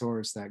one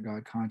source, that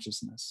God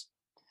consciousness.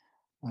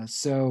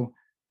 So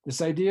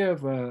this idea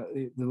of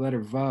the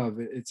letter Vav,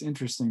 it's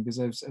interesting because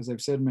as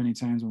I've said many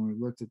times when we've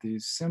looked at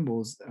these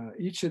symbols,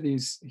 each of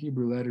these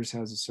Hebrew letters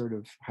has a sort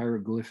of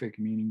hieroglyphic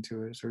meaning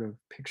to it, sort of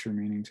picture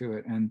meaning to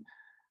it. And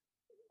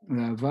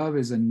Vav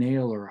is a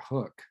nail or a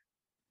hook.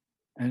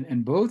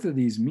 And both of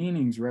these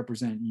meanings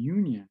represent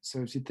union. So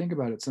if you think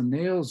about it, so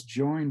nails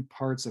join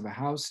parts of a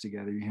house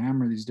together. You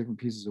hammer these different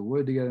pieces of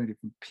wood together,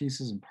 different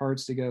pieces and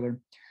parts together,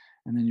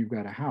 and then you've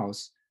got a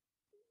house.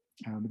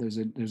 But there's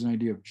an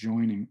idea of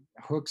joining.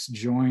 Hooks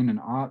join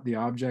the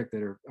object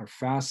that are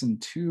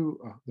fastened to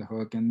the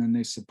hook, and then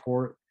they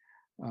support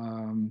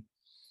the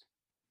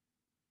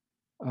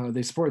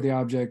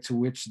object to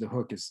which the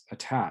hook is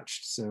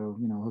attached. So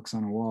hooks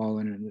on a wall,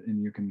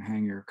 and you can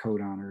hang your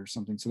coat on it or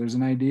something. So there's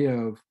an idea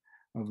of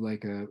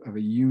a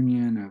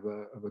union,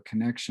 of a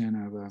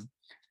connection,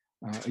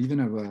 even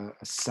of a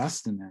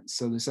sustenance.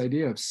 So this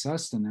idea of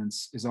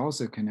sustenance is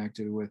also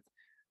connected with.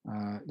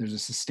 There's a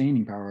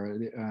sustaining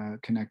power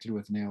connected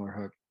with nail or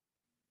hook.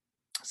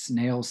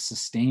 Nails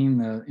sustain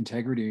the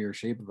integrity or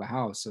shape of a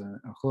house. A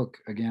hook,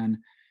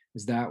 again,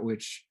 is that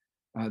which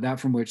that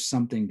from which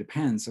something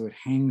depends. So it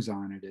hangs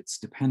on it, it's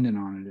dependent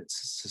on it,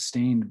 it's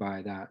sustained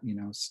by that,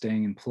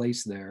 staying in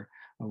place there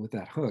with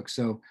that hook.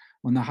 So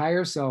when the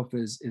higher self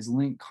is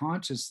linked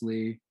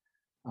consciously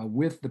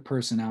with the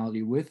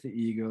personality, with the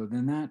ego,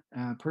 then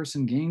that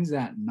person gains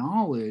that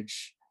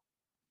knowledge,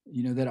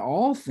 that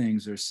all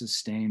things are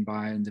sustained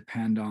by and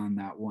depend on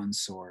that one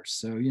source.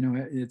 So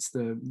it's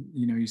the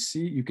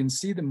you can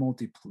see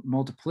the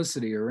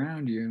multiplicity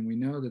around you, and we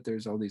know that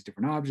there's all these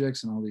different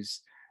objects and all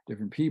these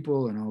different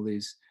people and all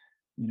these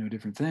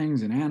different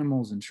things and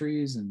animals and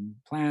trees and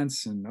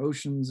plants and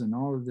oceans and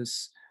all of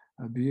this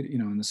beauty,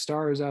 and the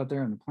stars out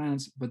there and the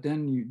planets. But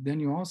then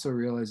you also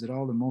realize that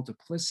all the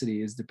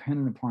multiplicity is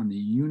dependent upon the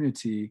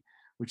unity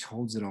which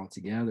holds it all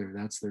together.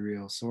 That's the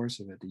real source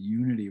of it, the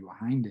unity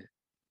behind it.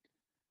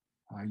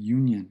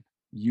 Union.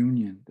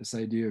 This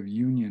idea of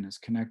union is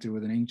connected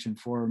with an ancient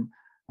form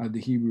of the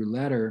Hebrew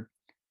letter,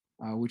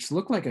 which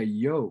looked like a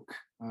yoke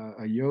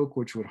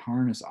which would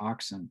harness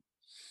oxen.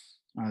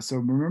 So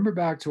remember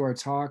back to our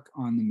talk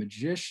on the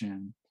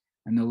magician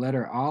and the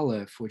letter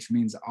Aleph, which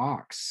means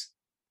ox.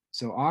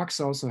 So ox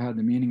also had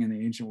the meaning in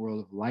the ancient world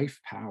of life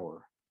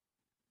power.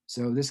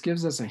 So this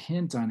gives us a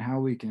hint on how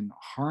we can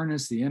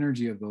harness the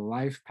energy of the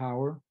life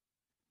power,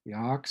 the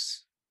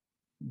ox,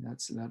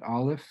 that's that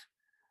Aleph,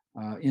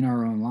 in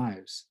our own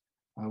lives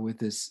with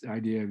this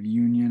idea of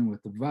union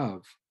with the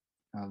Vav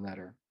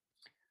letter.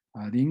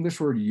 The English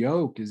word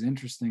yoke is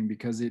interesting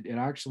because it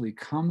actually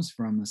comes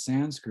from the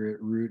Sanskrit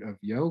root of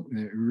yoga,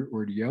 the root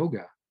word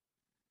yoga,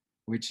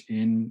 which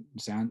in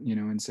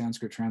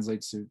Sanskrit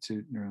translates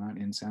to, or not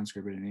in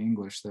Sanskrit, but in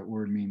English, that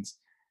word means,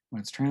 when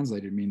it's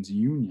translated, means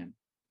union.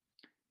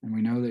 And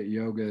we know that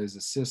yoga is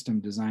a system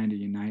designed to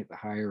unite the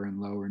higher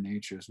and lower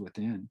natures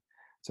within.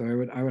 So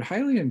I would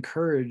highly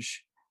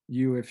encourage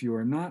you, if you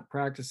are not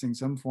practicing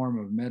some form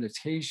of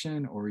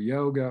meditation or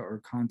yoga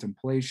or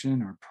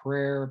contemplation or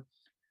prayer,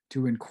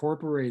 to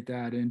incorporate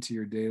that into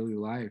your daily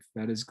life.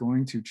 That is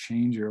going to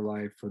change your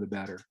life for the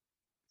better.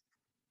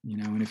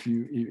 And if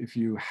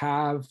you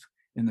have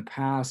in the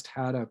past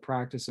had a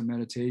practice of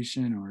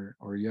meditation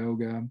or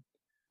yoga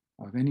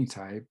of any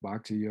type,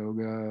 bhakti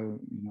yoga,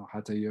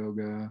 hatha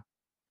yoga,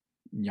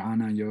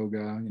 jnana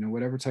yoga,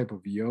 whatever type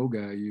of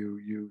yoga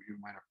you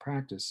might have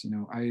practiced,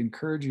 I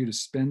encourage you to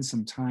spend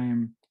some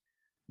time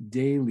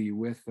daily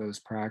with those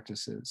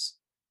practices.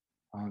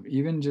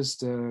 Even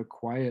just a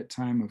quiet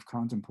time of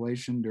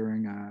contemplation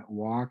during a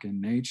walk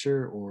in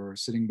nature, or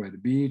sitting by the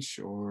beach,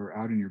 or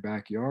out in your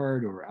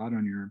backyard, or out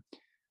on your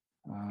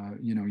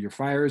your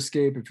fire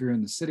escape if you're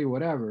in the city,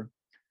 whatever.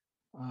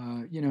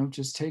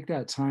 Just take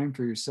that time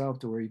for yourself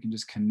to where you can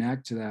just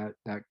connect to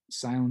that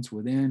silence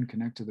within,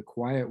 connect to the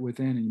quiet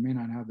within. And you may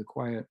not have the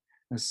quiet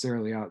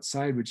necessarily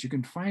outside, but you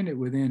can find it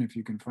within if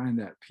you can find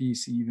that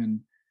peace even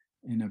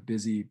in a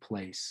busy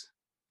place.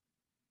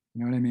 You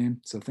know what I mean?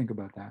 So think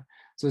about that.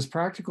 So this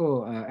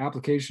practical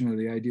application of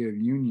the idea of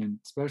union,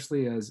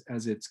 especially as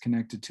it's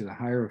connected to the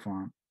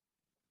Hierophant,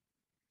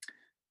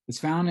 is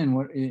found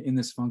in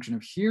this function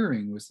of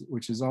hearing,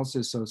 which is also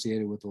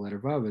associated with the letter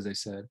Vav, as I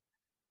said.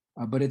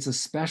 But it's a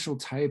special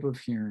type of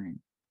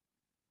hearing.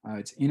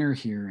 It's inner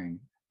hearing.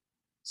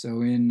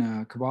 So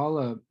in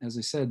Kabbalah, as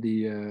I said,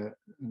 the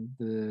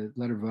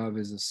letter Vav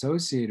is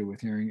associated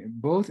with hearing,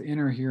 both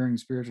inner hearing,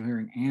 spiritual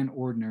hearing, and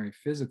ordinary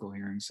physical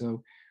hearing.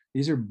 So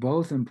these are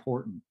both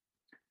important.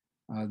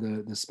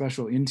 The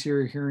special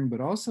interior hearing, but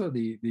also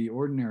the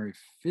ordinary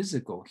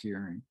physical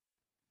hearing.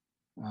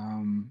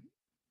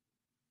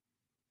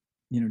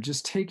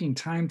 Just taking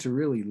time to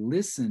really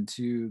listen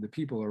to the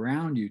people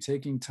around you,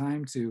 taking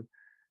time to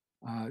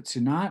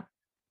not.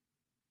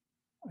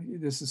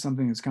 This is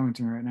something that's coming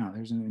to me right now.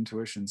 There's an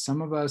intuition.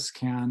 Some of us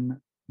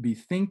can be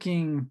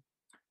thinking,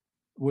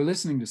 we're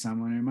listening to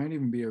someone. It might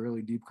even be a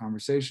really deep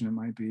conversation. It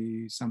might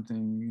be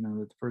something,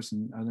 that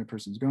the other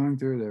person's going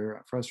through.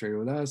 They're frustrated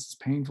with us. It's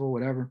painful,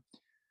 whatever.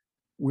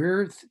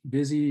 We're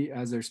busy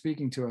as they're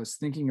speaking to us,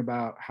 thinking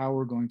about how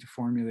we're going to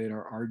formulate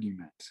our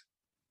argument.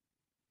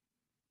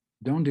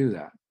 Don't do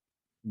that.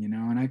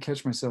 And I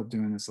catch myself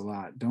doing this a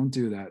lot. Don't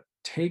do that.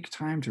 Take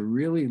time to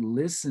really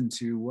listen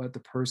to what the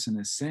person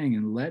is saying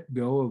and let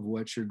go of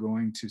what you're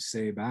going to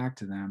say back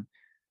to them.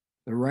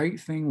 The right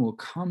thing will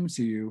come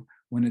to you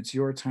when it's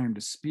your time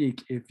to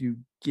speak. If you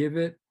give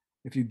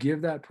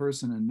that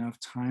person enough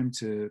time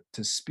to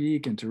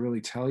speak and to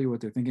really tell you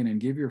what they're thinking, and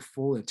give your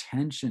full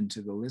attention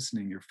to the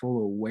listening, your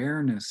full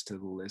awareness to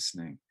the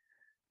listening.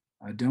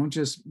 Don't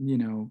just,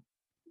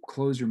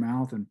 close your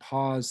mouth and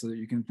pause so that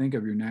you can think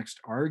of your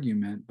next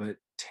argument, but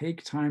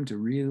take time to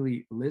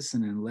really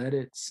listen and let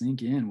it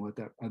sink in what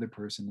that other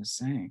person is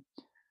saying.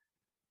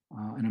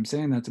 And I'm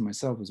saying that to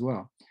myself as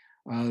well.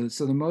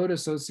 So the mode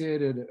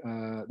associated,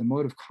 the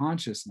mode of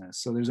consciousness.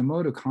 So there's a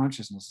mode of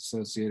consciousness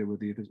associated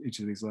with each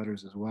of these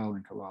letters as well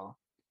in Kabbalah,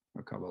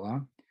 or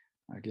Kabbalah.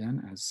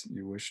 Again, as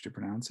you wish to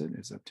pronounce it,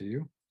 it's up to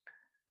you.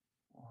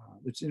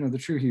 The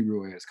true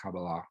Hebrew way is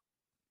Kabbalah.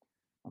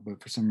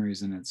 But for some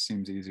reason, it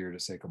seems easier to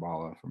say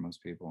Kabbalah for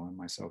most people, and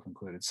myself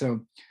included.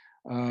 So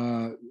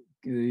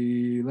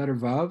the letter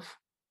Vav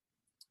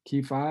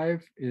Key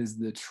five is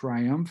the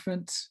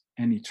triumphant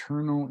and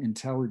eternal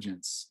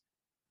intelligence.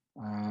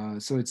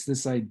 So it's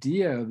this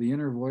idea of the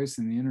inner voice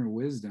and the inner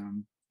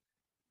wisdom,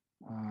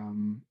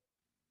 um,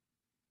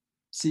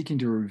 seeking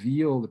to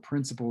reveal the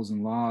principles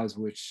and laws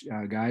which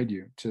guide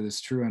you to this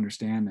true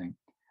understanding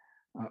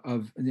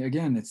of,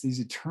 again, it's these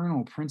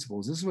eternal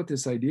principles. This is what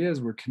this idea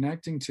is. We're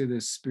connecting to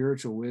this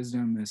spiritual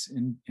wisdom, this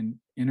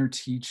inner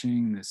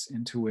teaching, this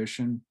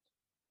intuition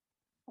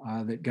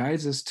that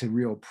guides us to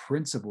real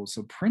principles.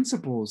 So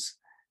principles,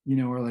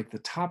 are like the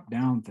top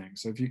down thing.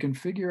 So if you can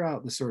figure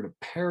out the sort of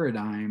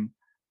paradigm,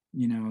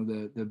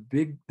 the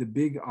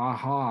big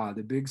aha,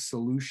 the big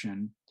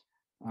solution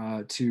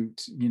to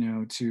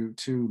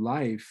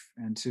life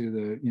and to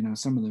the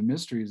some of the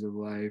mysteries of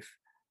life,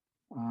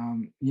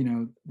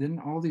 then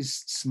all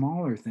these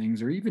smaller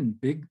things or even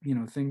big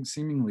things,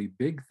 seemingly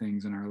big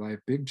things in our life,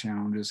 big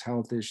challenges,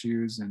 health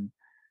issues, and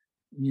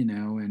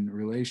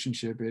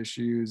relationship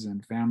issues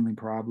and family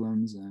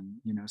problems and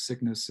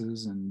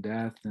sicknesses and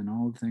death and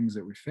all the things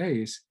that we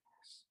face.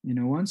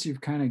 Once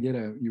you've kind of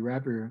you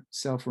wrap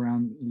yourself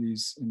around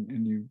these,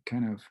 and you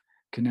kind of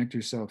connect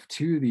yourself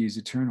to these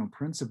eternal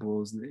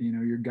principles, that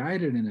you're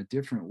guided in a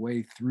different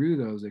way through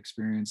those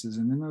experiences,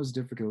 and then those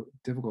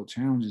difficult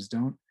challenges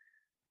don't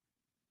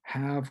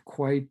have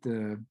quite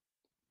the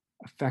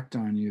effect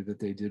on you that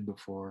they did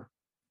before.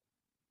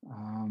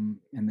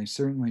 And they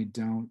certainly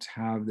don't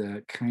have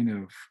that kind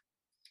of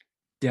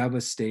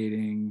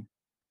devastating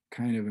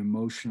kind of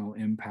emotional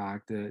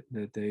impact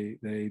that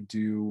they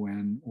do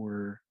when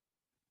we're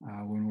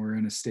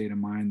in a state of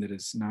mind that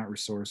is not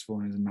resourceful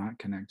and is not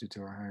connected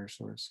to our higher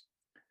source.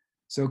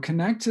 So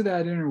connect to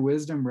that inner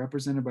wisdom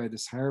represented by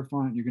this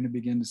Hierophant. You're going to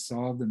begin to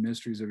solve the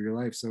mysteries of your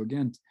life. So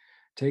again,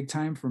 take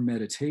time for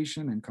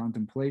meditation and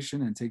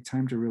contemplation, and take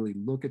time to really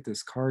look at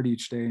this card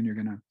each day, and you're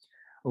going to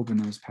open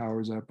those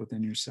powers up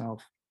within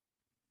yourself.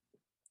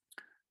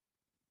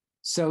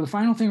 So the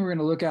final thing we're going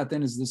to look at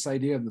then is this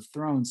idea of the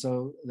throne.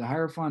 So the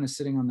Hierophant is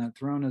sitting on that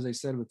throne, as I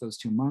said, with those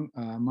two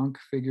monk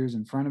figures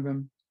in front of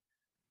him.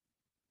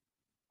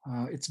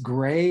 It's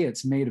gray.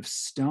 It's made of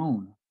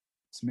stone.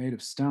 It's made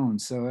of stone.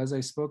 So as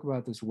I spoke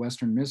about this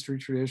Western mystery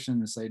tradition,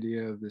 this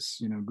idea of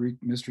this, Greek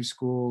mystery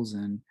schools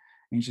and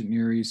ancient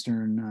Near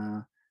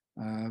Eastern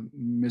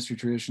mystery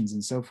traditions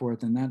and so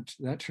forth, and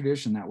that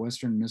tradition, that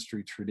Western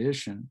mystery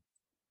tradition,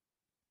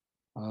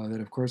 that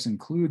of course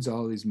includes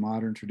all these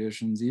modern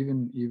traditions,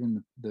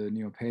 even the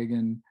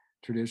neo-pagan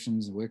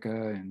traditions,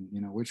 Wicca and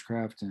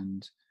witchcraft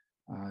and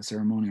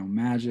ceremonial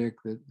magic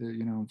that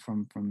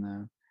from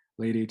the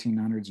late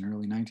 1800s and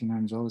early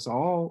 1900s.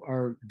 All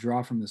are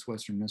draw from this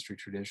Western mystery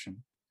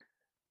tradition.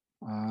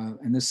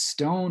 And this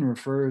stone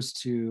refers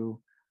to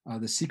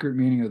the secret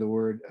meaning of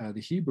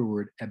the Hebrew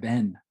word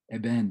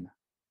eben,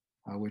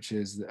 which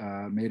is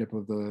made up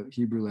of the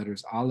Hebrew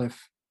letters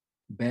Aleph,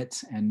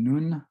 Bet, and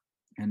Nun,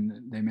 and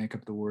they make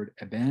up the word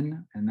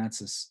eben, and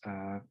it's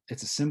a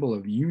symbol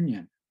of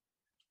union,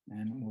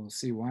 and we'll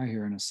see why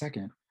here in a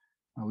second.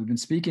 We've been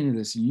speaking of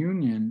this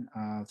union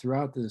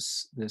throughout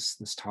this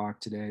talk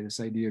today.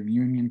 This idea of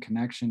union,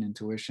 connection,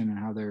 intuition, and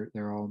how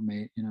they're all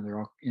made. They're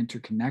all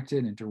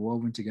interconnected,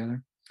 interwoven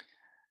together.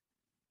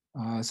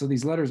 So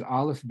these letters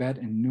Aleph, Bet,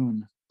 and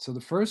Nun. So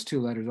the first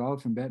two letters,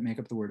 Aleph and Bet, make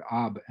up the word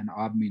Ab, and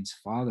Ab means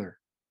father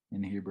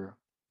in Hebrew.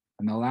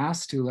 And the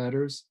last two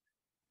letters,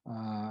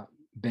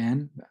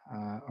 Ben,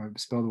 or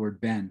spell the word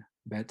Ben.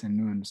 Bet and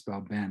Nun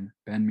spell Ben.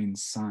 Ben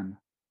means son.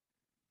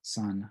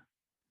 Son.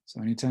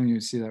 So anytime you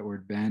see that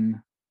word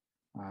Ben,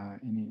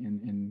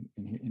 in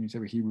any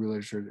type of Hebrew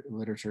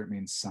literature, it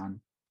means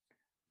son.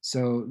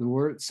 So the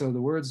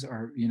words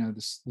are,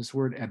 this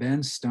word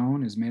Eben,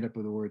 stone, is made up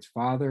of the words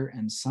father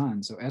and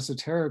son. So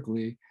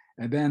esoterically,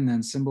 Eben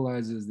then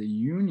symbolizes the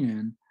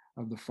union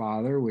of the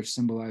Father, which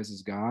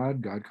symbolizes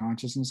God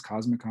consciousness,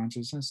 cosmic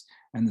consciousness,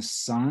 and the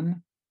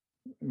Son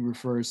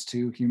refers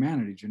to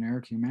humanity,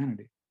 generic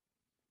humanity,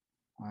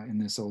 in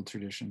this old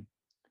tradition,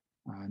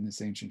 in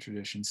this ancient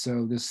tradition.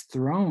 So this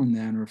throne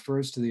then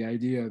refers to the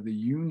idea of the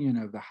union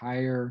of the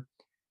higher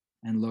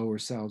and lower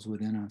selves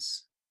within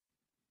us.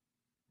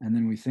 And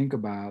then we think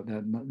about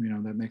that,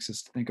 that makes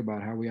us think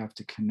about how we have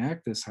to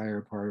connect this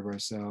higher part of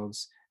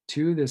ourselves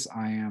to this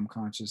I am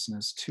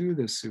consciousness, to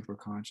this super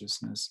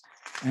consciousness,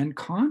 and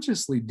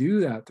consciously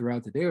do that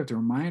throughout the day. We have to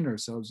remind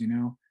ourselves,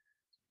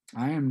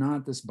 I am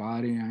not this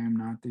body, I am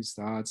not these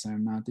thoughts, I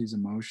am not these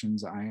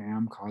emotions, I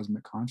am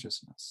cosmic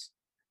consciousness.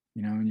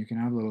 And you can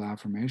have little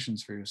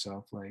affirmations for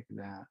yourself like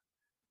that,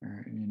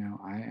 or,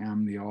 I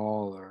am the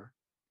all, or,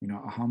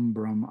 aham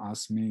brahm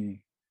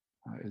asmi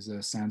is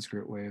a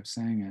Sanskrit way of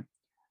saying it.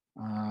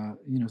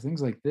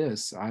 Things like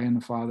this. I and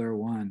the Father are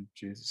one,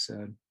 Jesus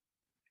said.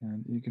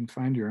 And you can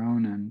find your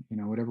own,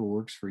 and whatever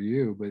works for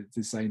you. But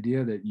this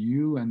idea that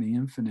you and the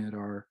infinite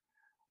are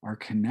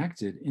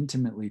connected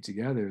intimately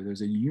together.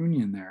 There's a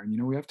union there,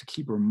 and we have to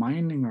keep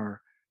reminding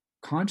our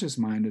conscious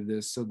mind of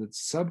this, so that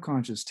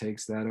subconscious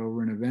takes that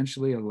over and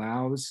eventually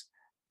allows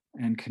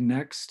and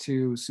connects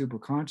to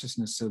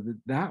superconsciousness, so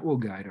that will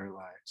guide our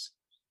lives.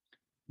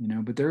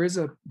 But there is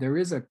a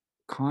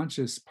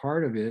subconscious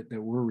part of it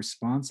that we're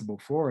responsible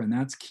for, and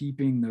that's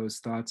keeping those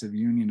thoughts of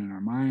union in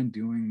our mind,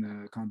 doing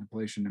the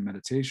contemplation and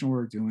meditation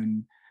work,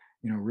 doing,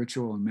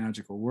 ritual and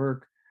magical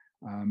work,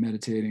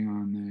 meditating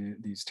on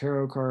these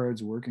tarot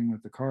cards, working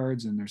with the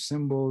cards and their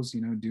symbols,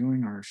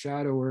 doing our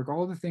shadow work,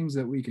 all the things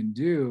that we can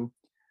do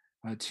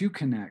to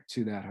connect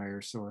to that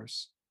higher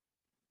source.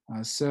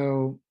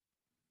 So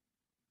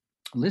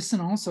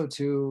listen also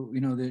to,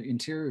 the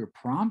interior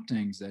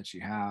promptings that you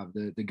have,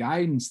 the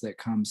guidance that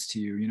comes to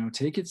you.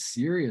 Take it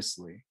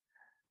seriously.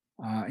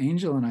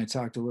 Angel and I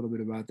talked a little bit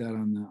about that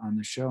on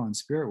the show on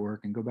spirit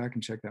work, and go back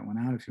and check that one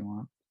out if you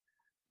want.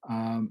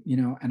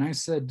 And I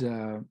said,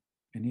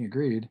 and he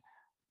agreed.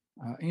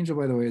 Angel,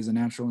 by the way, is a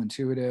natural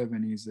intuitive,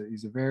 and he's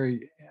a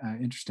very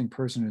interesting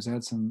person who's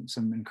had some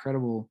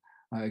incredible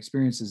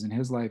experiences in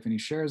his life, and he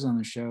shares on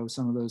the show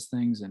some of those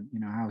things, and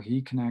how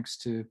he connects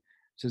to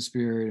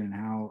spirit, and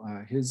how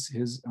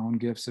his own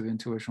gifts of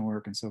intuition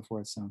work and so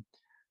forth. So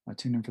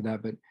tune in for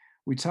that. But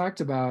we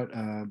talked about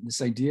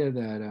this idea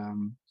that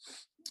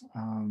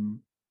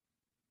um,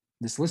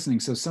 this listening.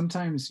 So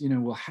sometimes,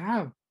 we'll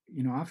have,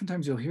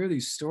 oftentimes you'll hear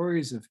these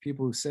stories of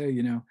people who say,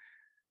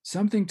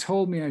 something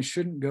told me I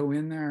shouldn't go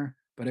in there,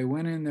 but I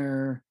went in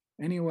there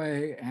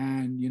anyway,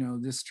 and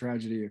this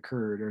tragedy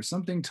occurred. Or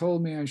something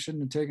told me I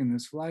shouldn't have taken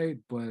this flight,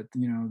 but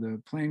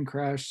the plane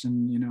crashed,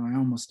 and I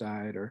almost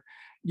died. Or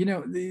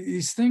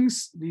these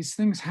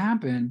things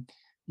happen,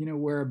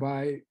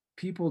 whereby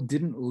people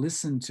didn't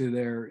listen to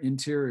their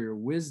interior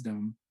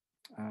wisdom,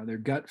 their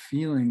gut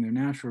feeling, their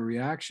natural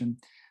reaction.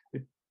 They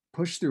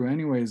pushed through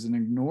anyways and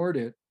ignored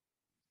it,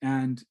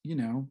 and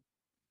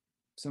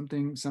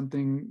something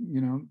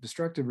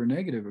destructive or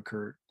negative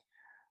occurred.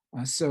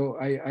 So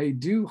I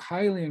do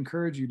highly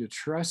encourage you to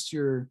trust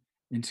your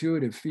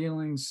intuitive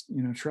feelings,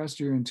 trust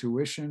your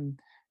intuition.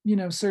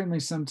 Certainly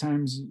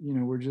sometimes,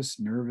 we're just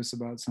nervous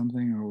about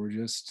something, or we're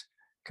just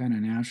kind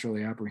of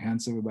naturally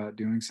apprehensive about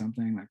doing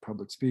something like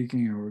public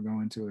speaking, or we're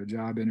going to a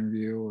job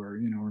interview, or,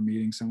 we're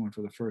meeting someone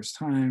for the first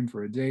time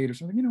for a date or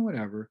something,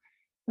 whatever.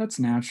 That's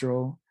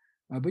natural.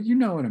 But you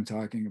know what I'm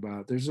talking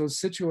about. There's those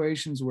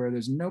situations where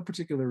there's no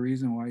particular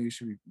reason why you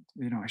should be,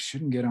 I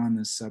shouldn't get on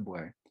this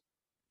subway.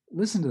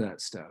 Listen to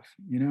that stuff.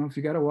 If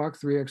you got to walk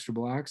 3 extra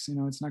blocks,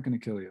 it's not going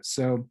to kill you.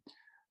 So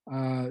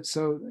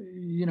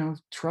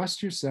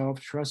trust yourself,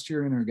 trust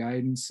your inner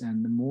guidance.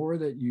 And the more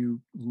that you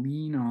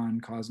lean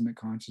on cosmic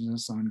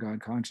consciousness, on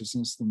God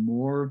consciousness, the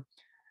more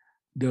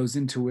those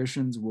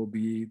intuitions will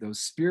be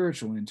those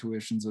spiritual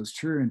intuitions, those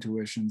true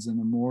intuitions, and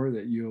the more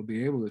that you'll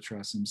be able to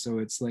trust them. So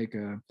it's like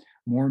a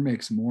more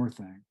makes more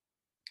thing.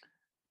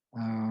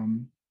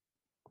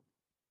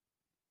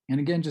 And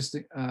again, just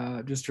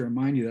to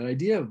remind you, that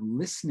idea of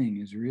listening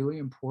is really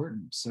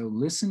important. So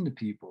listen to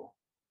people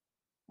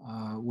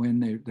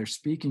when they're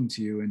speaking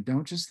to you, and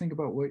don't just think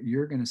about what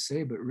you're going to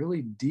say, but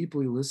really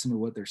deeply listen to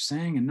what they're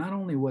saying, and not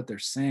only what they're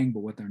saying,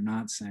 but what they're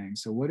not saying.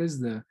 So what is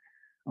the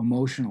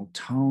emotional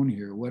tone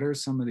here? What are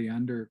some of the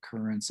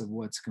undercurrents of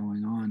what's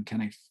going on?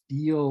 Can I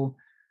feel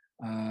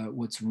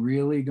what's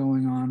really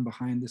going on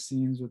behind the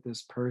scenes with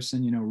this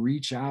person?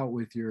 Reach out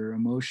with your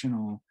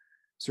emotional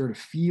sort of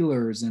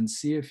feelers, and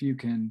see if you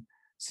can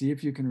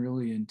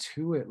really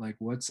intuit like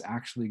what's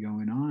actually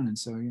going on. And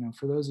so,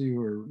 for those of you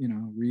who are,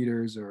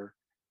 readers or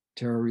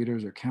tarot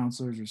readers or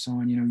counselors or so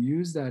on,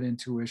 use that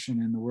intuition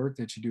in the work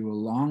that you do,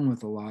 along with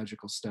the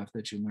logical stuff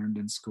that you learned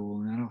in school,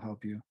 and that'll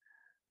help you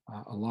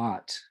a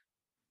lot.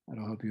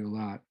 That'll help you a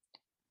lot.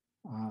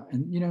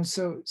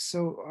 So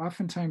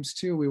oftentimes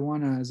too, we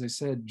want to, as I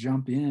said,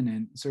 jump in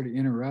and sort of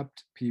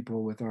interrupt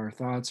people with our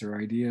thoughts or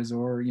ideas,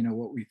 or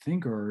what we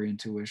think are our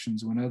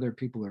intuitions, when other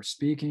people are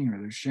speaking, or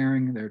they're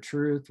sharing their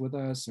truth with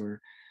us, or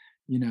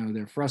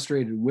they're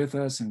frustrated with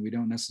us and we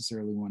don't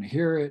necessarily want to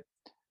hear it.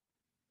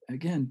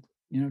 Again,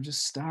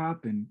 just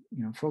stop and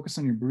focus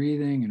on your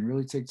breathing, and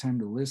really take time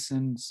to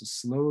listen. So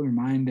slow your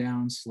mind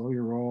down, slow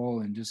your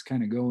roll, and just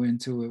kind of go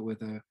into it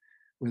with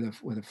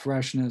a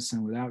freshness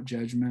and without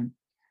judgment,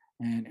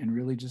 and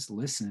really just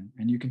listen.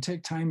 And you can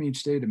take time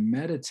each day to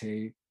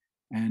meditate,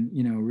 and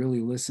really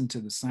listen to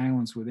the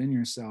silence within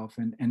yourself,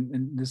 and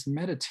this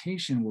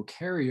meditation will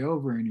carry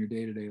over in your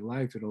day-to-day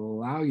life. It'll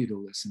allow you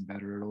to listen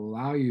better, it'll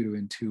allow you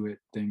to intuit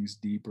things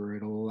deeper,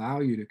 it'll allow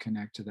you to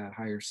connect to that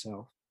higher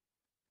self.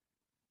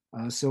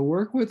 So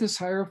work with this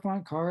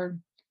Hierophant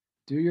card.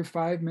 Do your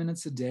 5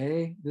 minutes a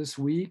day this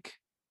week.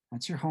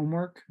 That's your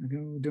homework.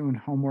 We're doing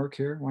homework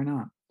here. Why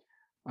not?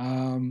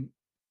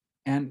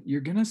 And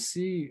you're going to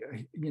see,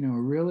 a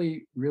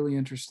really, really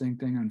interesting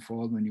thing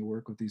unfold when you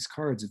work with these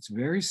cards. It's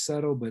very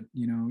subtle, but,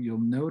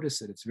 you'll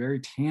notice it. It's very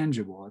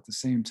tangible at the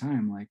same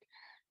time. Like,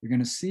 you're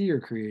going to see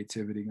your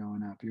creativity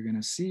going up. You're going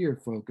to see your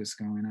focus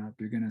going up.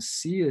 You're going to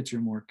see that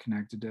you're more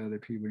connected to other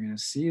people. You're going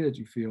to see that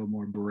you feel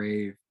more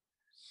brave.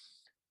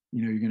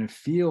 You're going to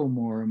feel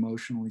more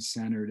emotionally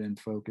centered and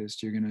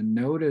focused. You're going to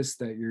notice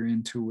that your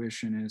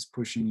intuition is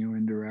pushing you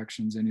in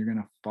directions, and you're going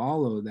to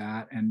follow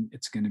that, and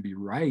it's going to be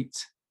right.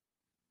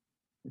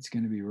 It's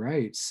going to be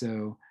right.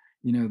 So,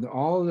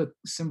 all the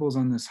symbols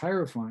on this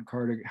Hierophant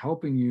card are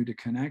helping you to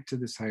connect to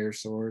this higher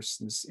source,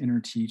 this inner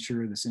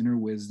teacher, this inner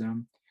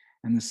wisdom.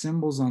 And the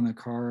symbols on the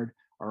card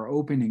are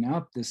opening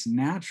up this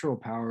natural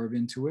power of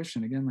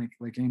intuition. Again,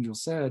 like Angel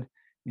said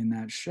in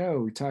that show,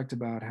 we talked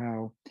about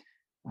how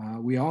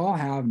we all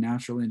have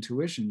natural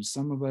intuition.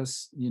 Some of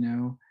us,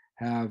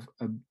 have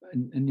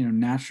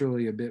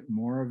naturally a bit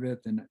more of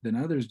it than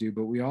others do,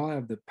 but we all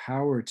have the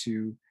power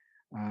to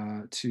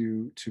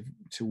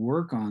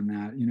work on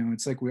that.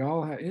 It's like we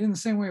all have, in the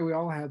same way, we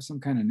all have some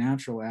kind of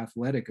natural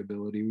athletic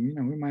ability.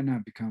 We might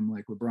not become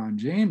like LeBron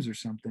James or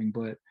something,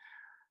 but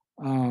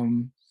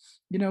um,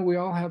 we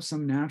all have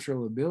some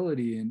natural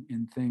ability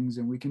in things,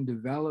 and we can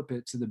develop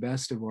it to the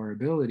best of our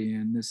ability.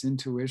 And this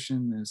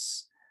intuition,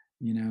 this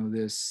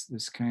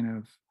kind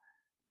of,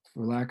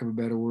 for lack of a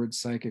better word,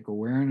 psychic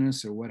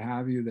awareness or what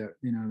have you, that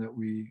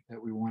we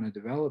want to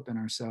develop in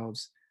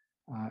ourselves,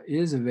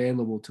 is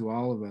available to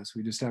all of us.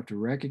 We just have to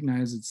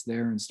recognize it's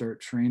there and start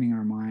training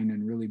our mind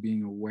and really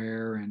being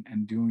aware,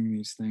 and doing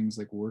these things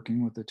like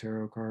working with the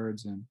tarot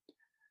cards and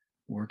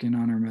working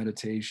on our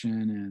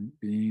meditation and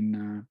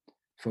being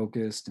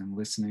focused and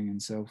listening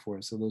and so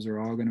forth. So those are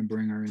all going to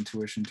bring our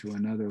intuition to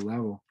another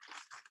level.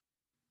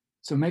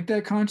 So make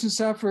that conscious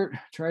effort.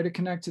 Try to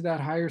connect to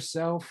that higher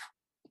self.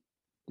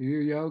 Do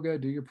your yoga,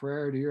 do your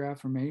prayer, do your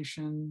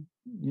affirmation,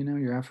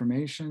 your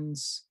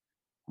affirmations,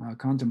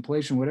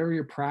 contemplation, whatever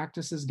your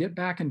practice is. Get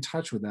back in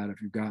touch with that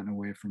if you've gotten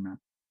away from it.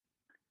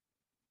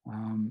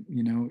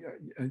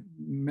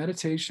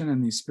 Meditation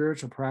and these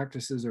spiritual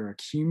practices are a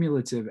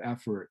cumulative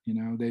effort.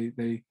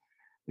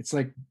 It's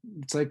like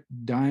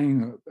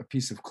dyeing a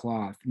piece of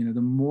cloth.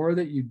 The more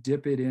that you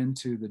dip it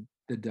into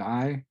the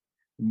dye,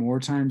 the more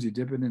times you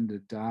dip it into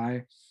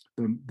dye,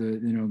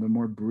 the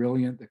more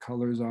brilliant the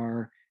colors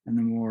are, and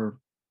the more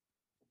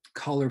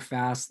color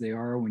fast they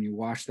are when you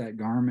wash that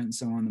garment and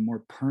so on, the more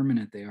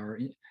permanent they are.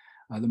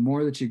 The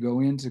more that you go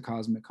into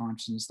cosmic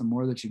consciousness, the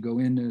more that you go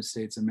into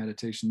states of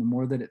meditation, the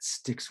more that it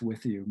sticks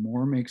with you.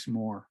 More makes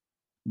more.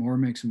 More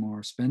makes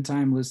more. Spend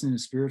time listening to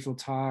spiritual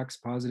talks,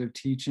 positive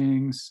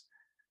teachings,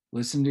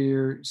 listen to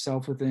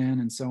yourself within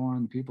and so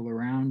on, the people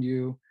around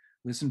you.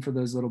 Listen for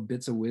those little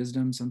bits of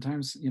wisdom.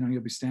 Sometimes,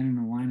 you'll be standing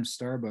in a line of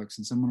Starbucks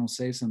and someone will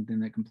say something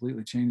that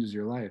completely changes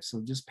your life. So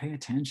just pay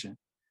attention.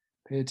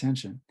 Pay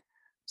attention.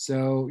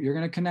 So you're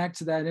going to connect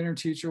to that inner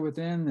teacher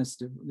within,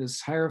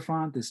 this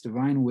Hierophant, this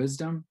divine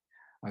wisdom.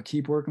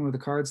 Keep working with the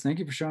cards. Thank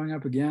you for showing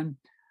up again.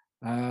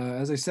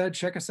 As I said,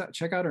 check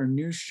out our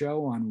new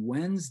show on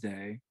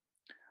Wednesday.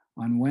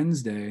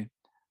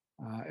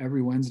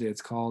 Every Wednesday,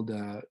 it's called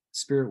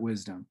Spirit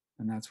Wisdom,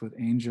 and that's with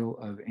Angel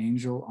of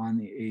Angel on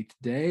the 8th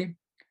day.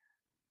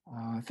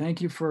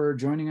 Thank you for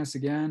joining us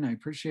again. I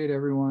appreciate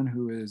everyone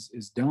who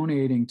is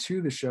donating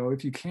to the show.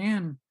 If you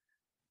can,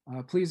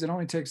 please, it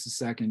only takes a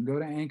second. Go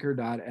to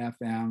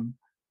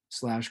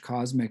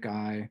anchor.fm/cosmic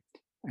eye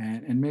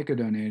and make a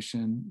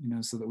donation,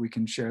 so that we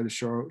can share the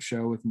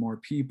show with more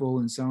people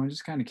and so on.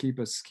 Just kind of keep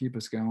us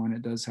going.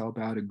 It does help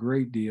out a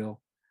great deal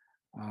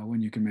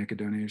when you can make a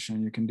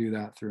donation. You can do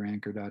that through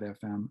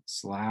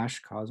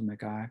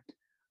anchor.fm/cosmic eye,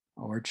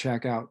 or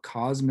check out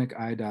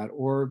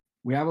cosmiceye.org.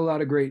 We have a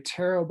lot of great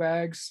tarot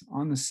bags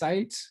on the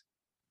site.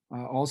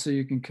 Also,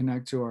 you can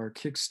connect to our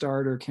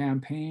Kickstarter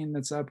campaign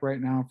that's up right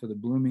now for the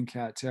Blooming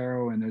Cat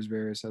Tarot, and there's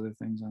various other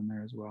things on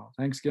there as well.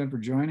 Thanks again for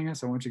joining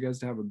us. I want you guys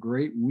to have a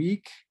great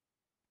week.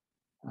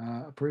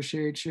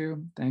 Appreciate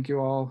you. Thank you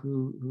all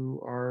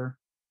who are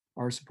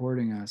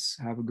supporting us.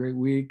 Have a great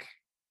week.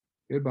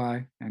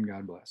 Goodbye, and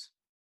God bless.